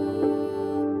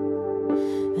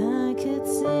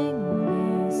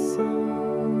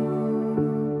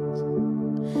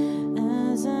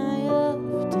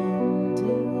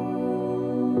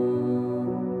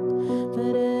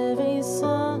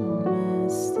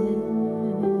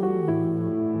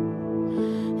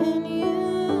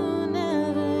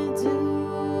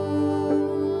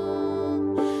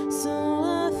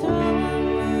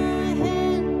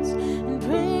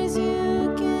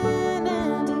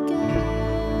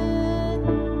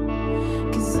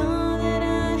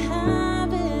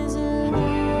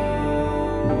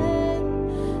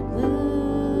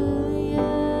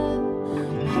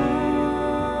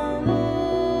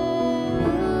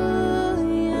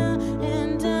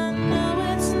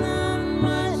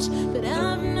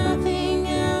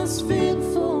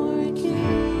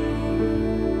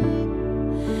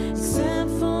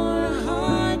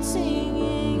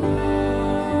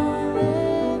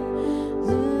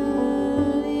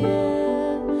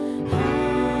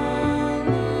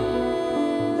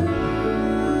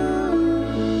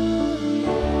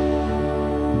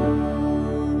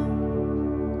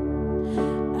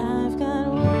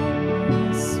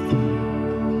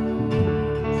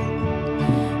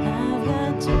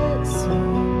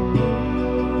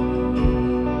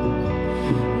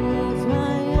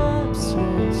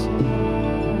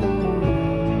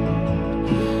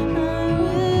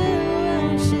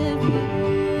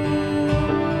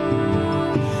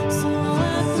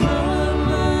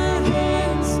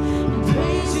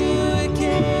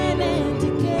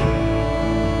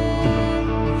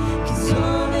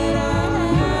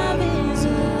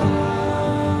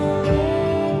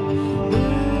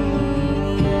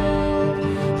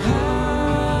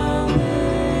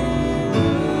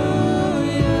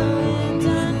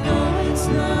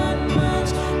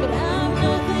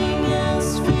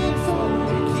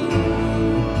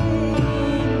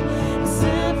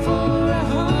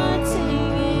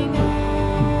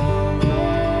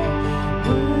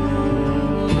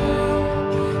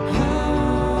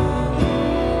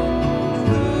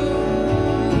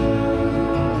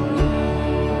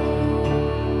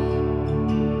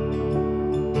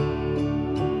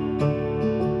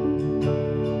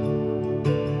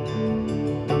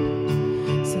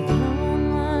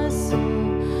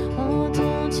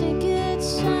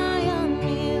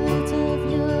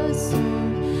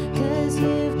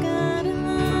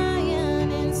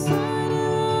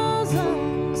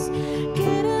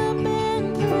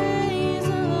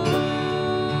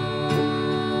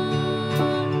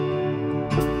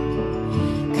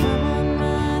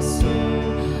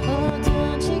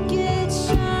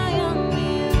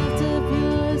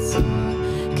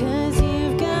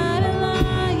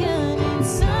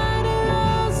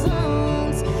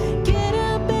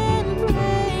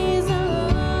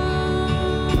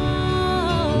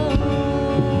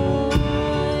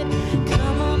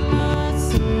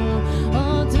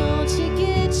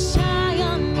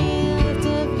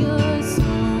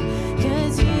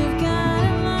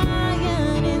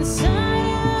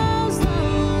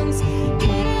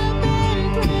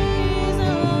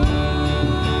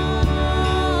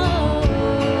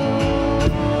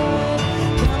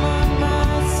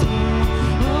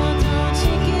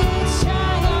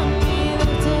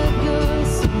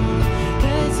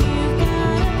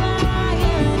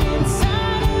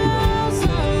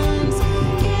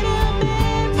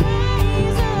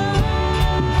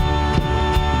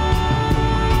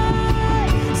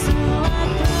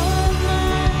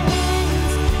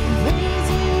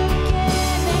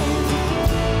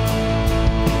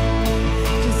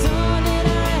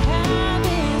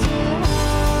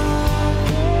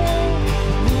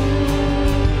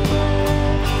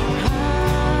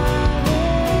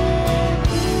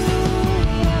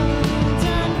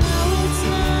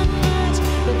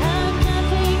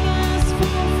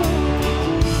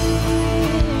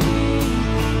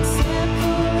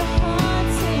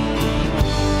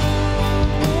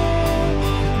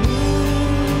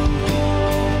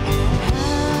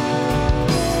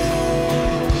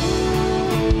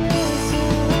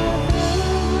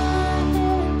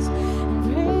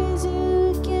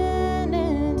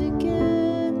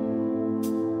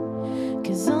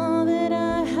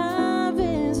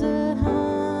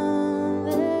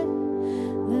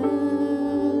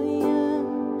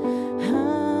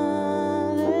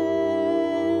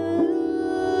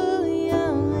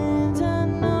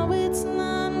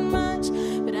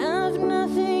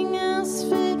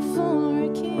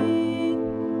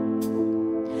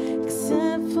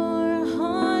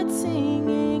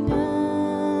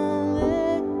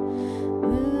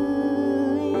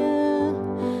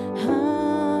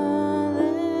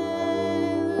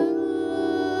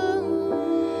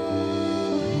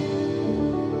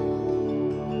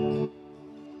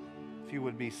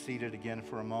 seated again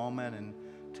for a moment and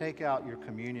take out your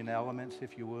communion elements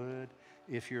if you would.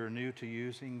 If you're new to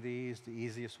using these, the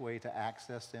easiest way to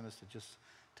access them is to just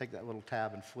take that little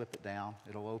tab and flip it down.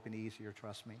 It'll open easier,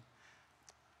 trust me.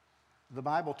 The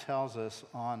Bible tells us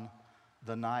on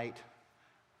the night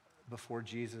before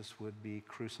Jesus would be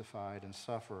crucified and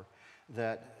suffer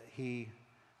that he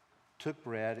took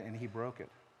bread and he broke it.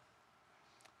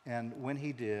 And when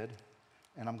he did,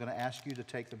 and I'm going to ask you to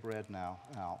take the bread now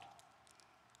out,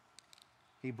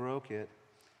 he broke it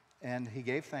and he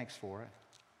gave thanks for it.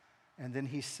 And then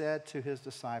he said to his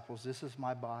disciples, "This is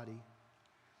my body.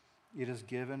 It is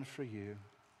given for you.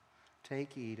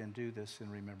 Take, eat, and do this in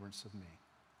remembrance of me."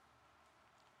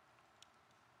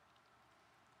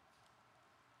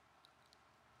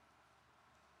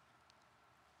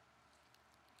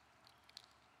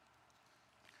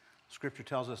 Scripture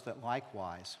tells us that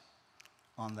likewise,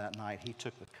 on that night, he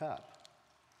took the cup.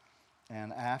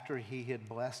 And after he had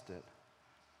blessed it,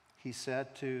 he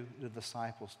said to the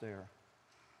disciples there,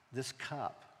 "This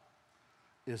cup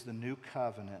is the new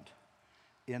covenant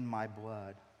in my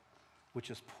blood, which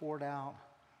is poured out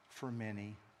for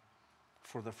many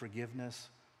for the forgiveness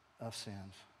of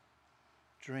sins.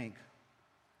 Drink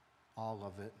all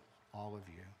of it, all of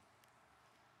you."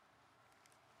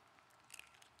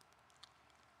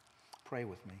 Pray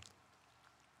with me.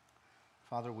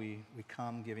 Father, we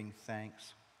come giving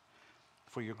thanks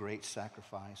for your great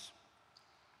sacrifice.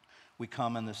 We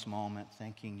come in this moment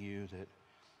thanking you that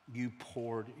you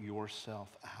poured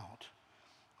yourself out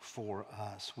for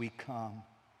us. We come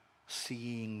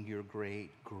seeing your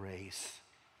great grace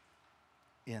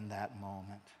in that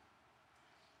moment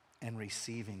and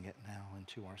receiving it now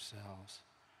into ourselves,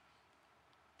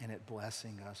 and it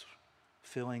blessing us,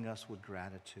 filling us with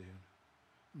gratitude,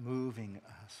 moving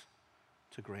us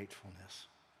to gratefulness,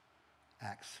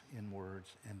 acts in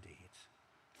words and deeds.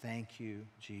 Thank you,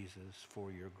 Jesus,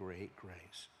 for your great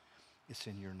grace. It's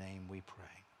in your name we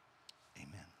pray.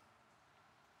 Amen.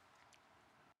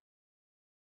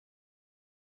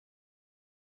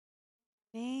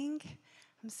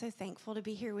 I'm so thankful to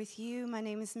be here with you. My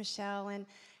name is Michelle, and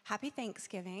happy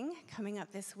Thanksgiving coming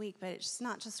up this week, but it's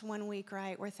not just one week,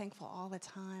 right? We're thankful all the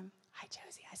time. Hi,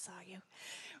 Josie, I saw you.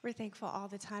 We're thankful all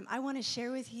the time. I want to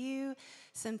share with you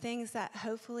some things that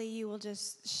hopefully you will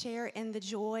just share in the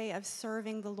joy of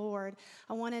serving the Lord.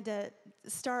 I wanted to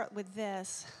start with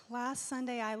this. Last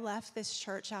Sunday, I left this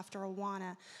church after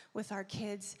Awana with our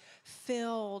kids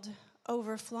filled,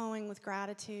 overflowing with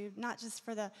gratitude, not just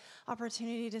for the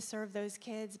opportunity to serve those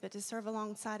kids, but to serve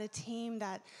alongside a team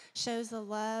that shows the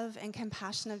love and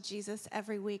compassion of Jesus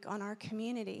every week on our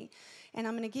community. And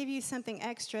I'm going to give you something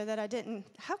extra that I didn't.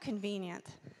 How convenient.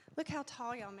 Look how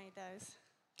tall y'all made those.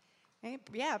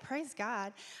 Yeah, praise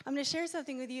God. I'm going to share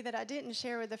something with you that I didn't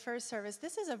share with the first service.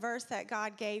 This is a verse that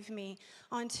God gave me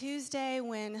on Tuesday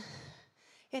when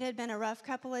it had been a rough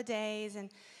couple of days, and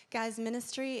guys,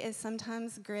 ministry is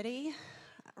sometimes gritty,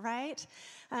 right?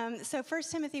 So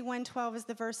 1 Timothy 1:12 is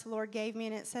the verse the Lord gave me,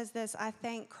 and it says this: "I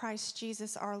thank Christ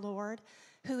Jesus our Lord,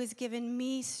 who has given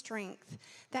me strength,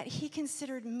 that he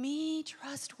considered me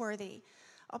trustworthy,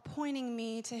 appointing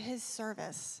me to his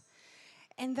service."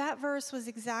 And that verse was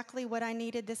exactly what I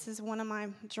needed. This is one of my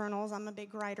journals. I'm a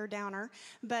big writer-downer.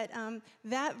 But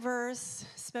that verse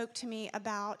spoke to me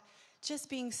about just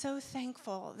being so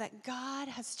thankful that God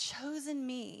has chosen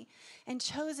me and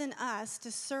chosen us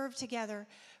to serve together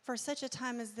for such a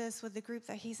time as this with the group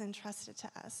that he's entrusted to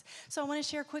us. So I want to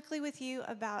share quickly with you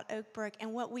about Oakbrook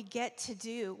and what we get to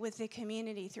do with the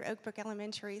community through Oakbrook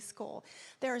Elementary School.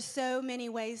 There are so many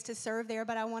ways to serve there,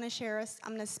 but I want to share,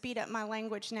 I'm going to speed up my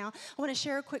language now. I want to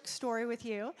share a quick story with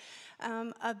you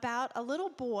about a little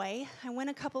boy. I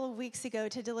went a couple of weeks ago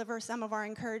to deliver some of our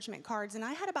encouragement cards, and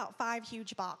I had about 5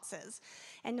 huge boxes.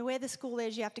 And the way the school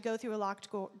is, you have to go through a locked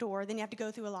door, then you have to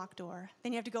go through a locked door,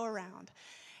 then you have to go around.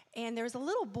 And there was a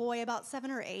little boy, about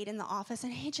 7 or 8, in the office,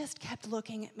 and he just kept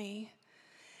looking at me.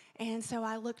 And so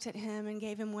I looked at him and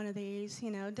gave him one of these,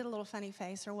 did a little funny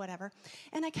face or whatever.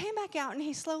 And I came back out, and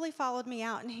he slowly followed me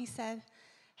out, and he said,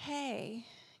 "Hey,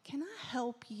 can I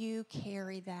help you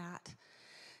carry that?"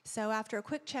 So after a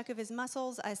quick check of his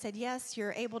muscles, I said, "Yes,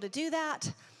 you're able to do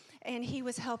that." And he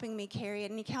was helping me carry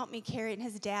it, and he helped me carry it, and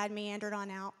his dad meandered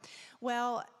on out.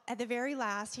 Well, at the very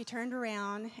last, he turned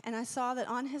around, and I saw that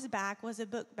on his back was a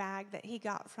book bag that he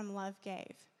got from Love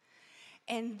Gave.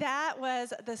 And that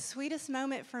was the sweetest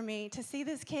moment for me, to see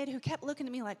this kid who kept looking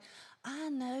at me like, "I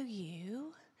know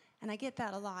you." And I get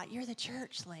that a lot. "You're the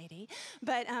church lady."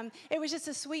 But it was just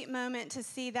a sweet moment to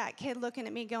see that kid looking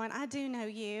at me going, "I do know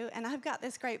you, and I've got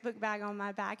this great book bag on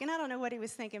my back." And I don't know what he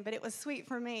was thinking, but it was sweet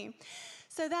for me.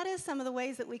 So that is some of the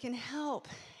ways that we can help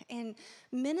and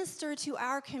minister to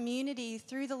our community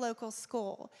through the local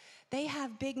school. They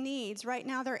have big needs. Right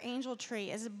now, their angel tree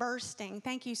is bursting.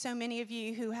 Thank you so many of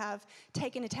you who have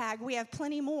taken a tag. We have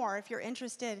plenty more if you're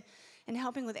interested in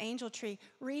helping with angel tree.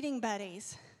 Reading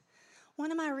buddies.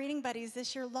 One of my reading buddies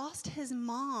this year lost his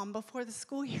mom before the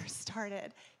school year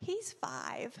started. He's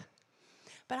 5.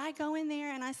 But I go in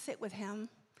there and I sit with him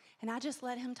and I just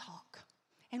let him talk.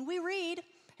 And we read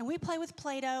and we play with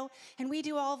Play-Doh and we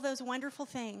do all of those wonderful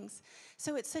things.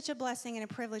 So it's such a blessing and a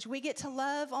privilege. We get to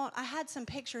love on, I had some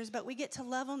pictures, but we get to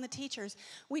love on the teachers.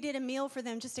 We did a meal for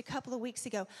them just a couple of weeks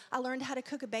ago. I learned how to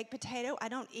cook a baked potato. I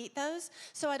don't eat those,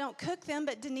 so I don't cook them,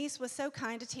 but Denise was so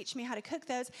kind to teach me how to cook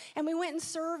those. And we went and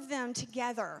served them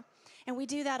together. And we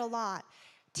do that a lot.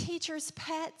 Teachers'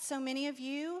 pets, so many of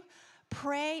you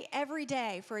pray every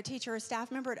day for a teacher or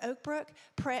staff member at Oakbrook.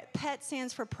 PET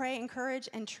stands for Pray, Encourage,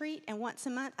 and Treat. And once a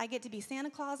month, I get to be Santa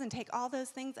Claus and take all those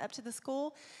things up to the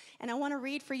school. And I want to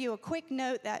read for you a quick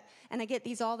note that, and I get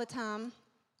these all the time,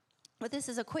 but this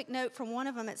is a quick note from one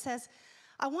of them. It says,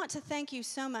 I want to thank you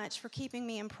so much for keeping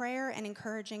me in prayer and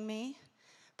encouraging me.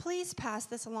 Please pass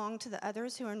this along to the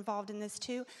others who are involved in this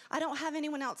too. I don't have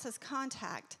anyone else's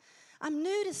contact. I'm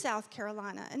new to South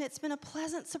Carolina, and it's been a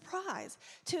pleasant surprise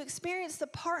to experience the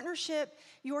partnership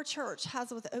your church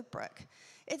has with Oakbrook.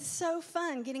 It's so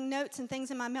fun getting notes and things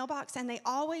in my mailbox, and they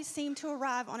always seem to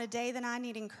arrive on a day that I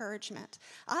need encouragement.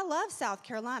 I love South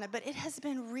Carolina, but it has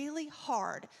been really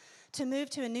hard to move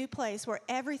to a new place where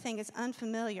everything is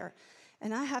unfamiliar,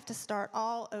 and I have to start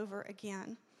all over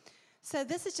again. So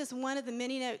this is just one of the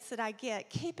many notes that I get.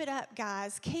 Keep it up,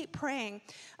 guys. Keep praying.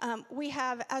 We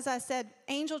have, as I said,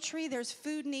 Angel Tree. There's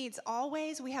food needs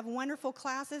always. We have wonderful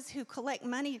classes who collect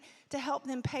money to help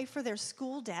them pay for their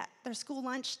school debt, their school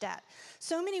lunch debt.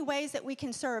 So many ways that we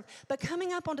can serve. But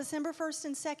coming up on December 1st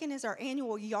and 2nd is our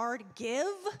annual Yard Give.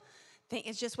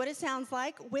 It's just what it sounds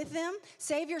like. With them,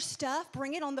 save your stuff,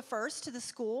 bring it on the 1st to the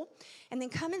school, and then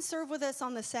come and serve with us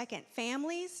on the 2nd.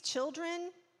 Families,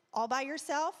 children, all by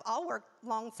yourself, I'll work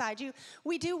alongside you.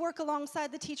 We do work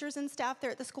alongside the teachers and staff there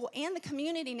at the school, and the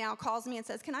community now calls me and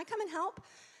says, can I come and help?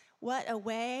 What a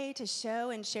way to show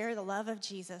and share the love of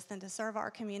Jesus than to serve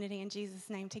our community in Jesus'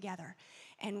 name together.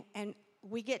 And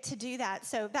we get to do that.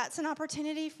 So that's an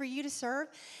opportunity for you to serve.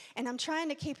 And I'm trying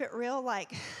to keep it real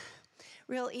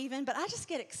even, but I just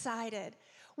get excited.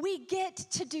 We get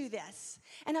to do this.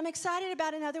 And I'm excited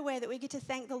about another way that we get to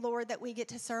thank the Lord that we get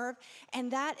to serve, and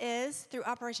that is through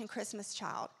Operation Christmas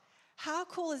Child. How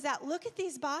cool is that? Look at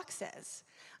these boxes.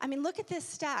 I mean, look at this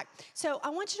stack. So I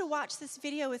want you to watch this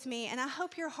video with me, and I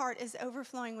hope your heart is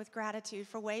overflowing with gratitude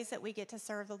for ways that we get to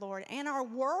serve the Lord and our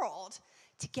world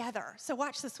together. So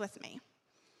watch this with me.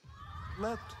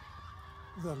 Let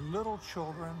the little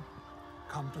children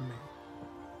come to me.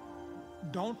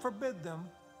 Don't forbid them,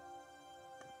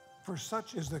 for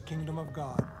such is the kingdom of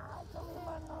God.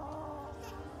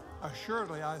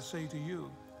 Assuredly, I say to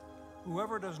you,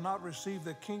 whoever does not receive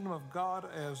the kingdom of God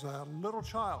as a little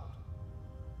child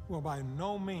will by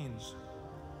no means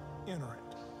enter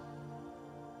it.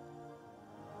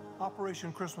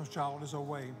 Operation Christmas Child is a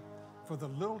way for the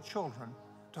little children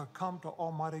to come to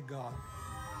Almighty God.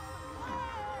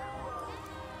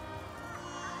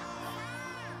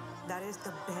 That is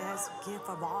the best gift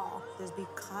of all, is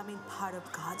becoming part of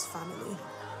God's family.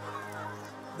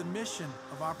 The mission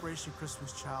of Operation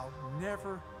Christmas Child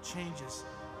never changes.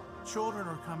 Children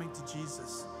are coming to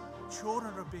Jesus.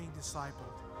 Children are being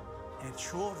discipled. And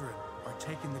children are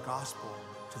taking the gospel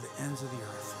to the ends of the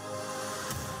earth.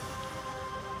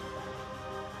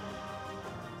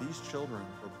 These children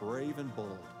are brave and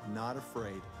bold, not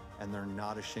afraid, and they're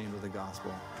not ashamed of the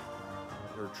gospel.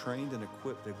 They're trained and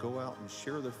equipped to go out and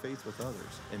share their faith with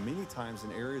others, and many times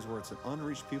in areas where it's an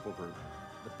unreached people group.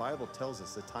 The Bible tells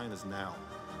us the time is now.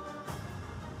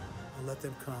 Let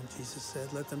them come, Jesus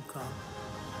said, let them come.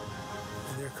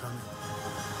 And they're coming.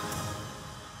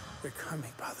 They're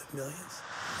coming by the millions.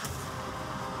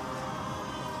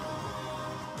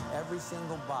 Every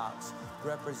single box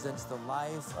represents the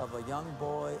life of a young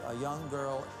boy, a young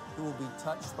girl who will be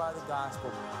touched by the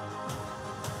gospel.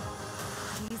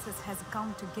 Jesus has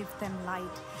come to give them light,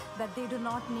 that they do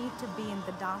not need to be in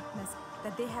the darkness,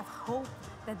 that they have hope,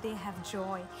 that they have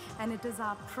joy. And it is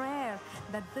our prayer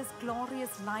that this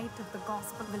glorious light of the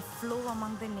gospel will flow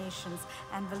among the nations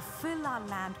and will fill our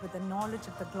land with the knowledge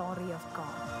of the glory of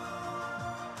God.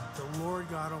 The Lord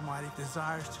God Almighty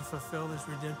desires to fulfill His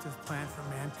redemptive plan for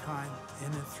mankind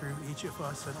in and through each of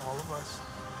us and all of us.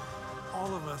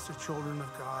 All of us are children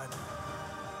of God.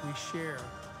 We share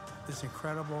this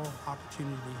incredible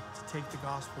opportunity to take the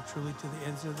gospel truly to the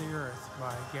ends of the earth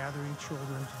by gathering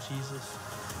children to Jesus.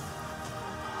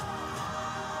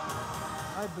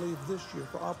 I believe this year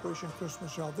for Operation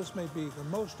Christmas Child, this may be the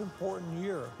most important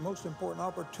year, most important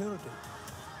opportunity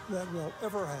that we'll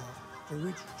ever have to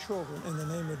reach children in the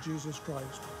name of Jesus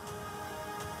Christ.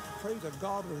 Pray that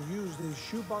God will use these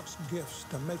shoebox gifts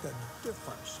to make a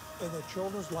difference in the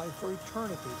children's life for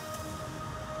eternity.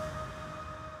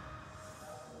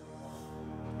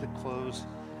 To close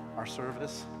our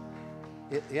service.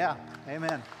 Yeah,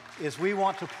 amen. Is we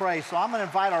want to pray. So I'm going to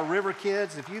invite our river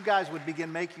kids, if you guys would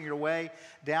begin making your way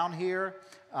down here.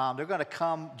 They're going to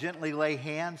come gently lay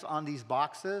hands on these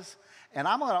boxes. And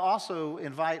I'm going to also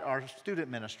invite our student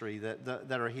ministry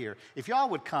that are here. If y'all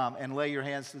would come and lay your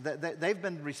hands, they've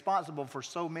been responsible for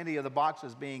so many of the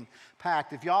boxes being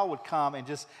packed. If y'all would come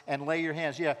and lay your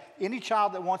hands. Yeah, any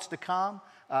child that wants to come,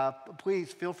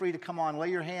 please feel free to come on, lay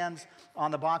your hands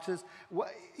on the boxes.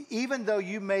 Even though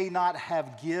you may not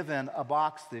have given a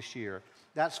box this year,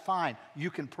 that's fine.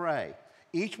 You can pray.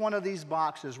 Each one of these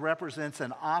boxes represents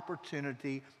an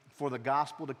opportunity for the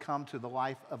gospel to come to the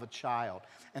life of a child.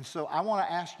 And so I want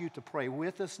to ask you to pray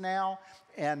with us now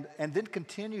and then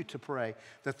continue to pray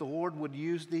that the Lord would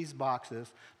use these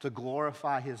boxes to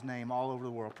glorify his name all over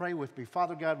the world. Pray with me.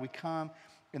 Father God, we come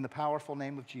in the powerful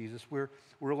name of Jesus. We're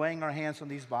laying our hands on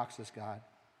these boxes, God,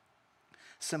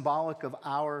 symbolic of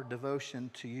our devotion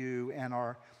to you and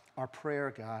our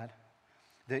prayer, God,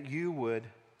 that you would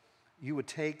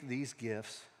take these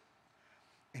gifts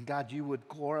and God, you would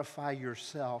glorify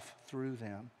yourself through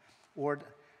them. Lord,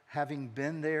 having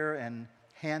been there and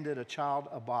handed a child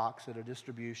a box at a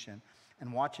distribution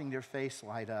and watching their face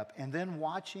light up and then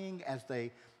watching as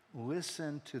they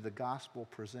listened to the gospel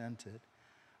presented,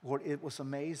 Lord, it was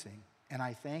amazing. And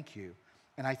I thank you.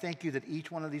 And I thank you that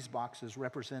each one of these boxes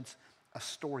represents a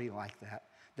story like that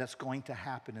that's going to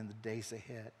happen in the days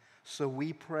ahead. So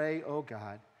we pray, oh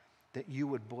God, that you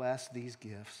would bless these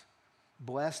gifts.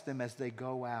 Bless them as they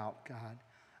go out, God.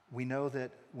 We know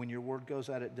that when your word goes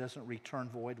out, it doesn't return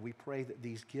void. We pray that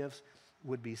these gifts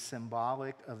would be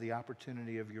symbolic of the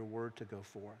opportunity of your word to go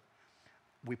forth.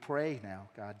 We pray now,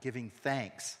 God, giving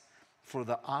thanks for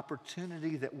the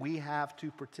opportunity that we have to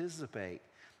participate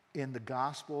in the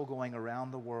gospel going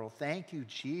around the world. Thank you,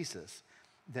 Jesus,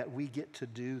 that we get to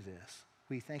do this.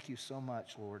 We thank you so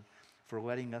much, Lord, for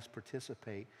letting us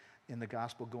participate in the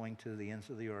gospel going to the ends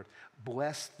of the earth.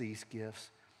 Bless these gifts,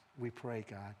 we pray,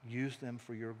 God. Use them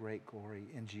for your great glory.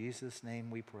 In Jesus' name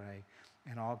we pray.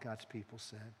 And all God's people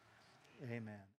said, amen.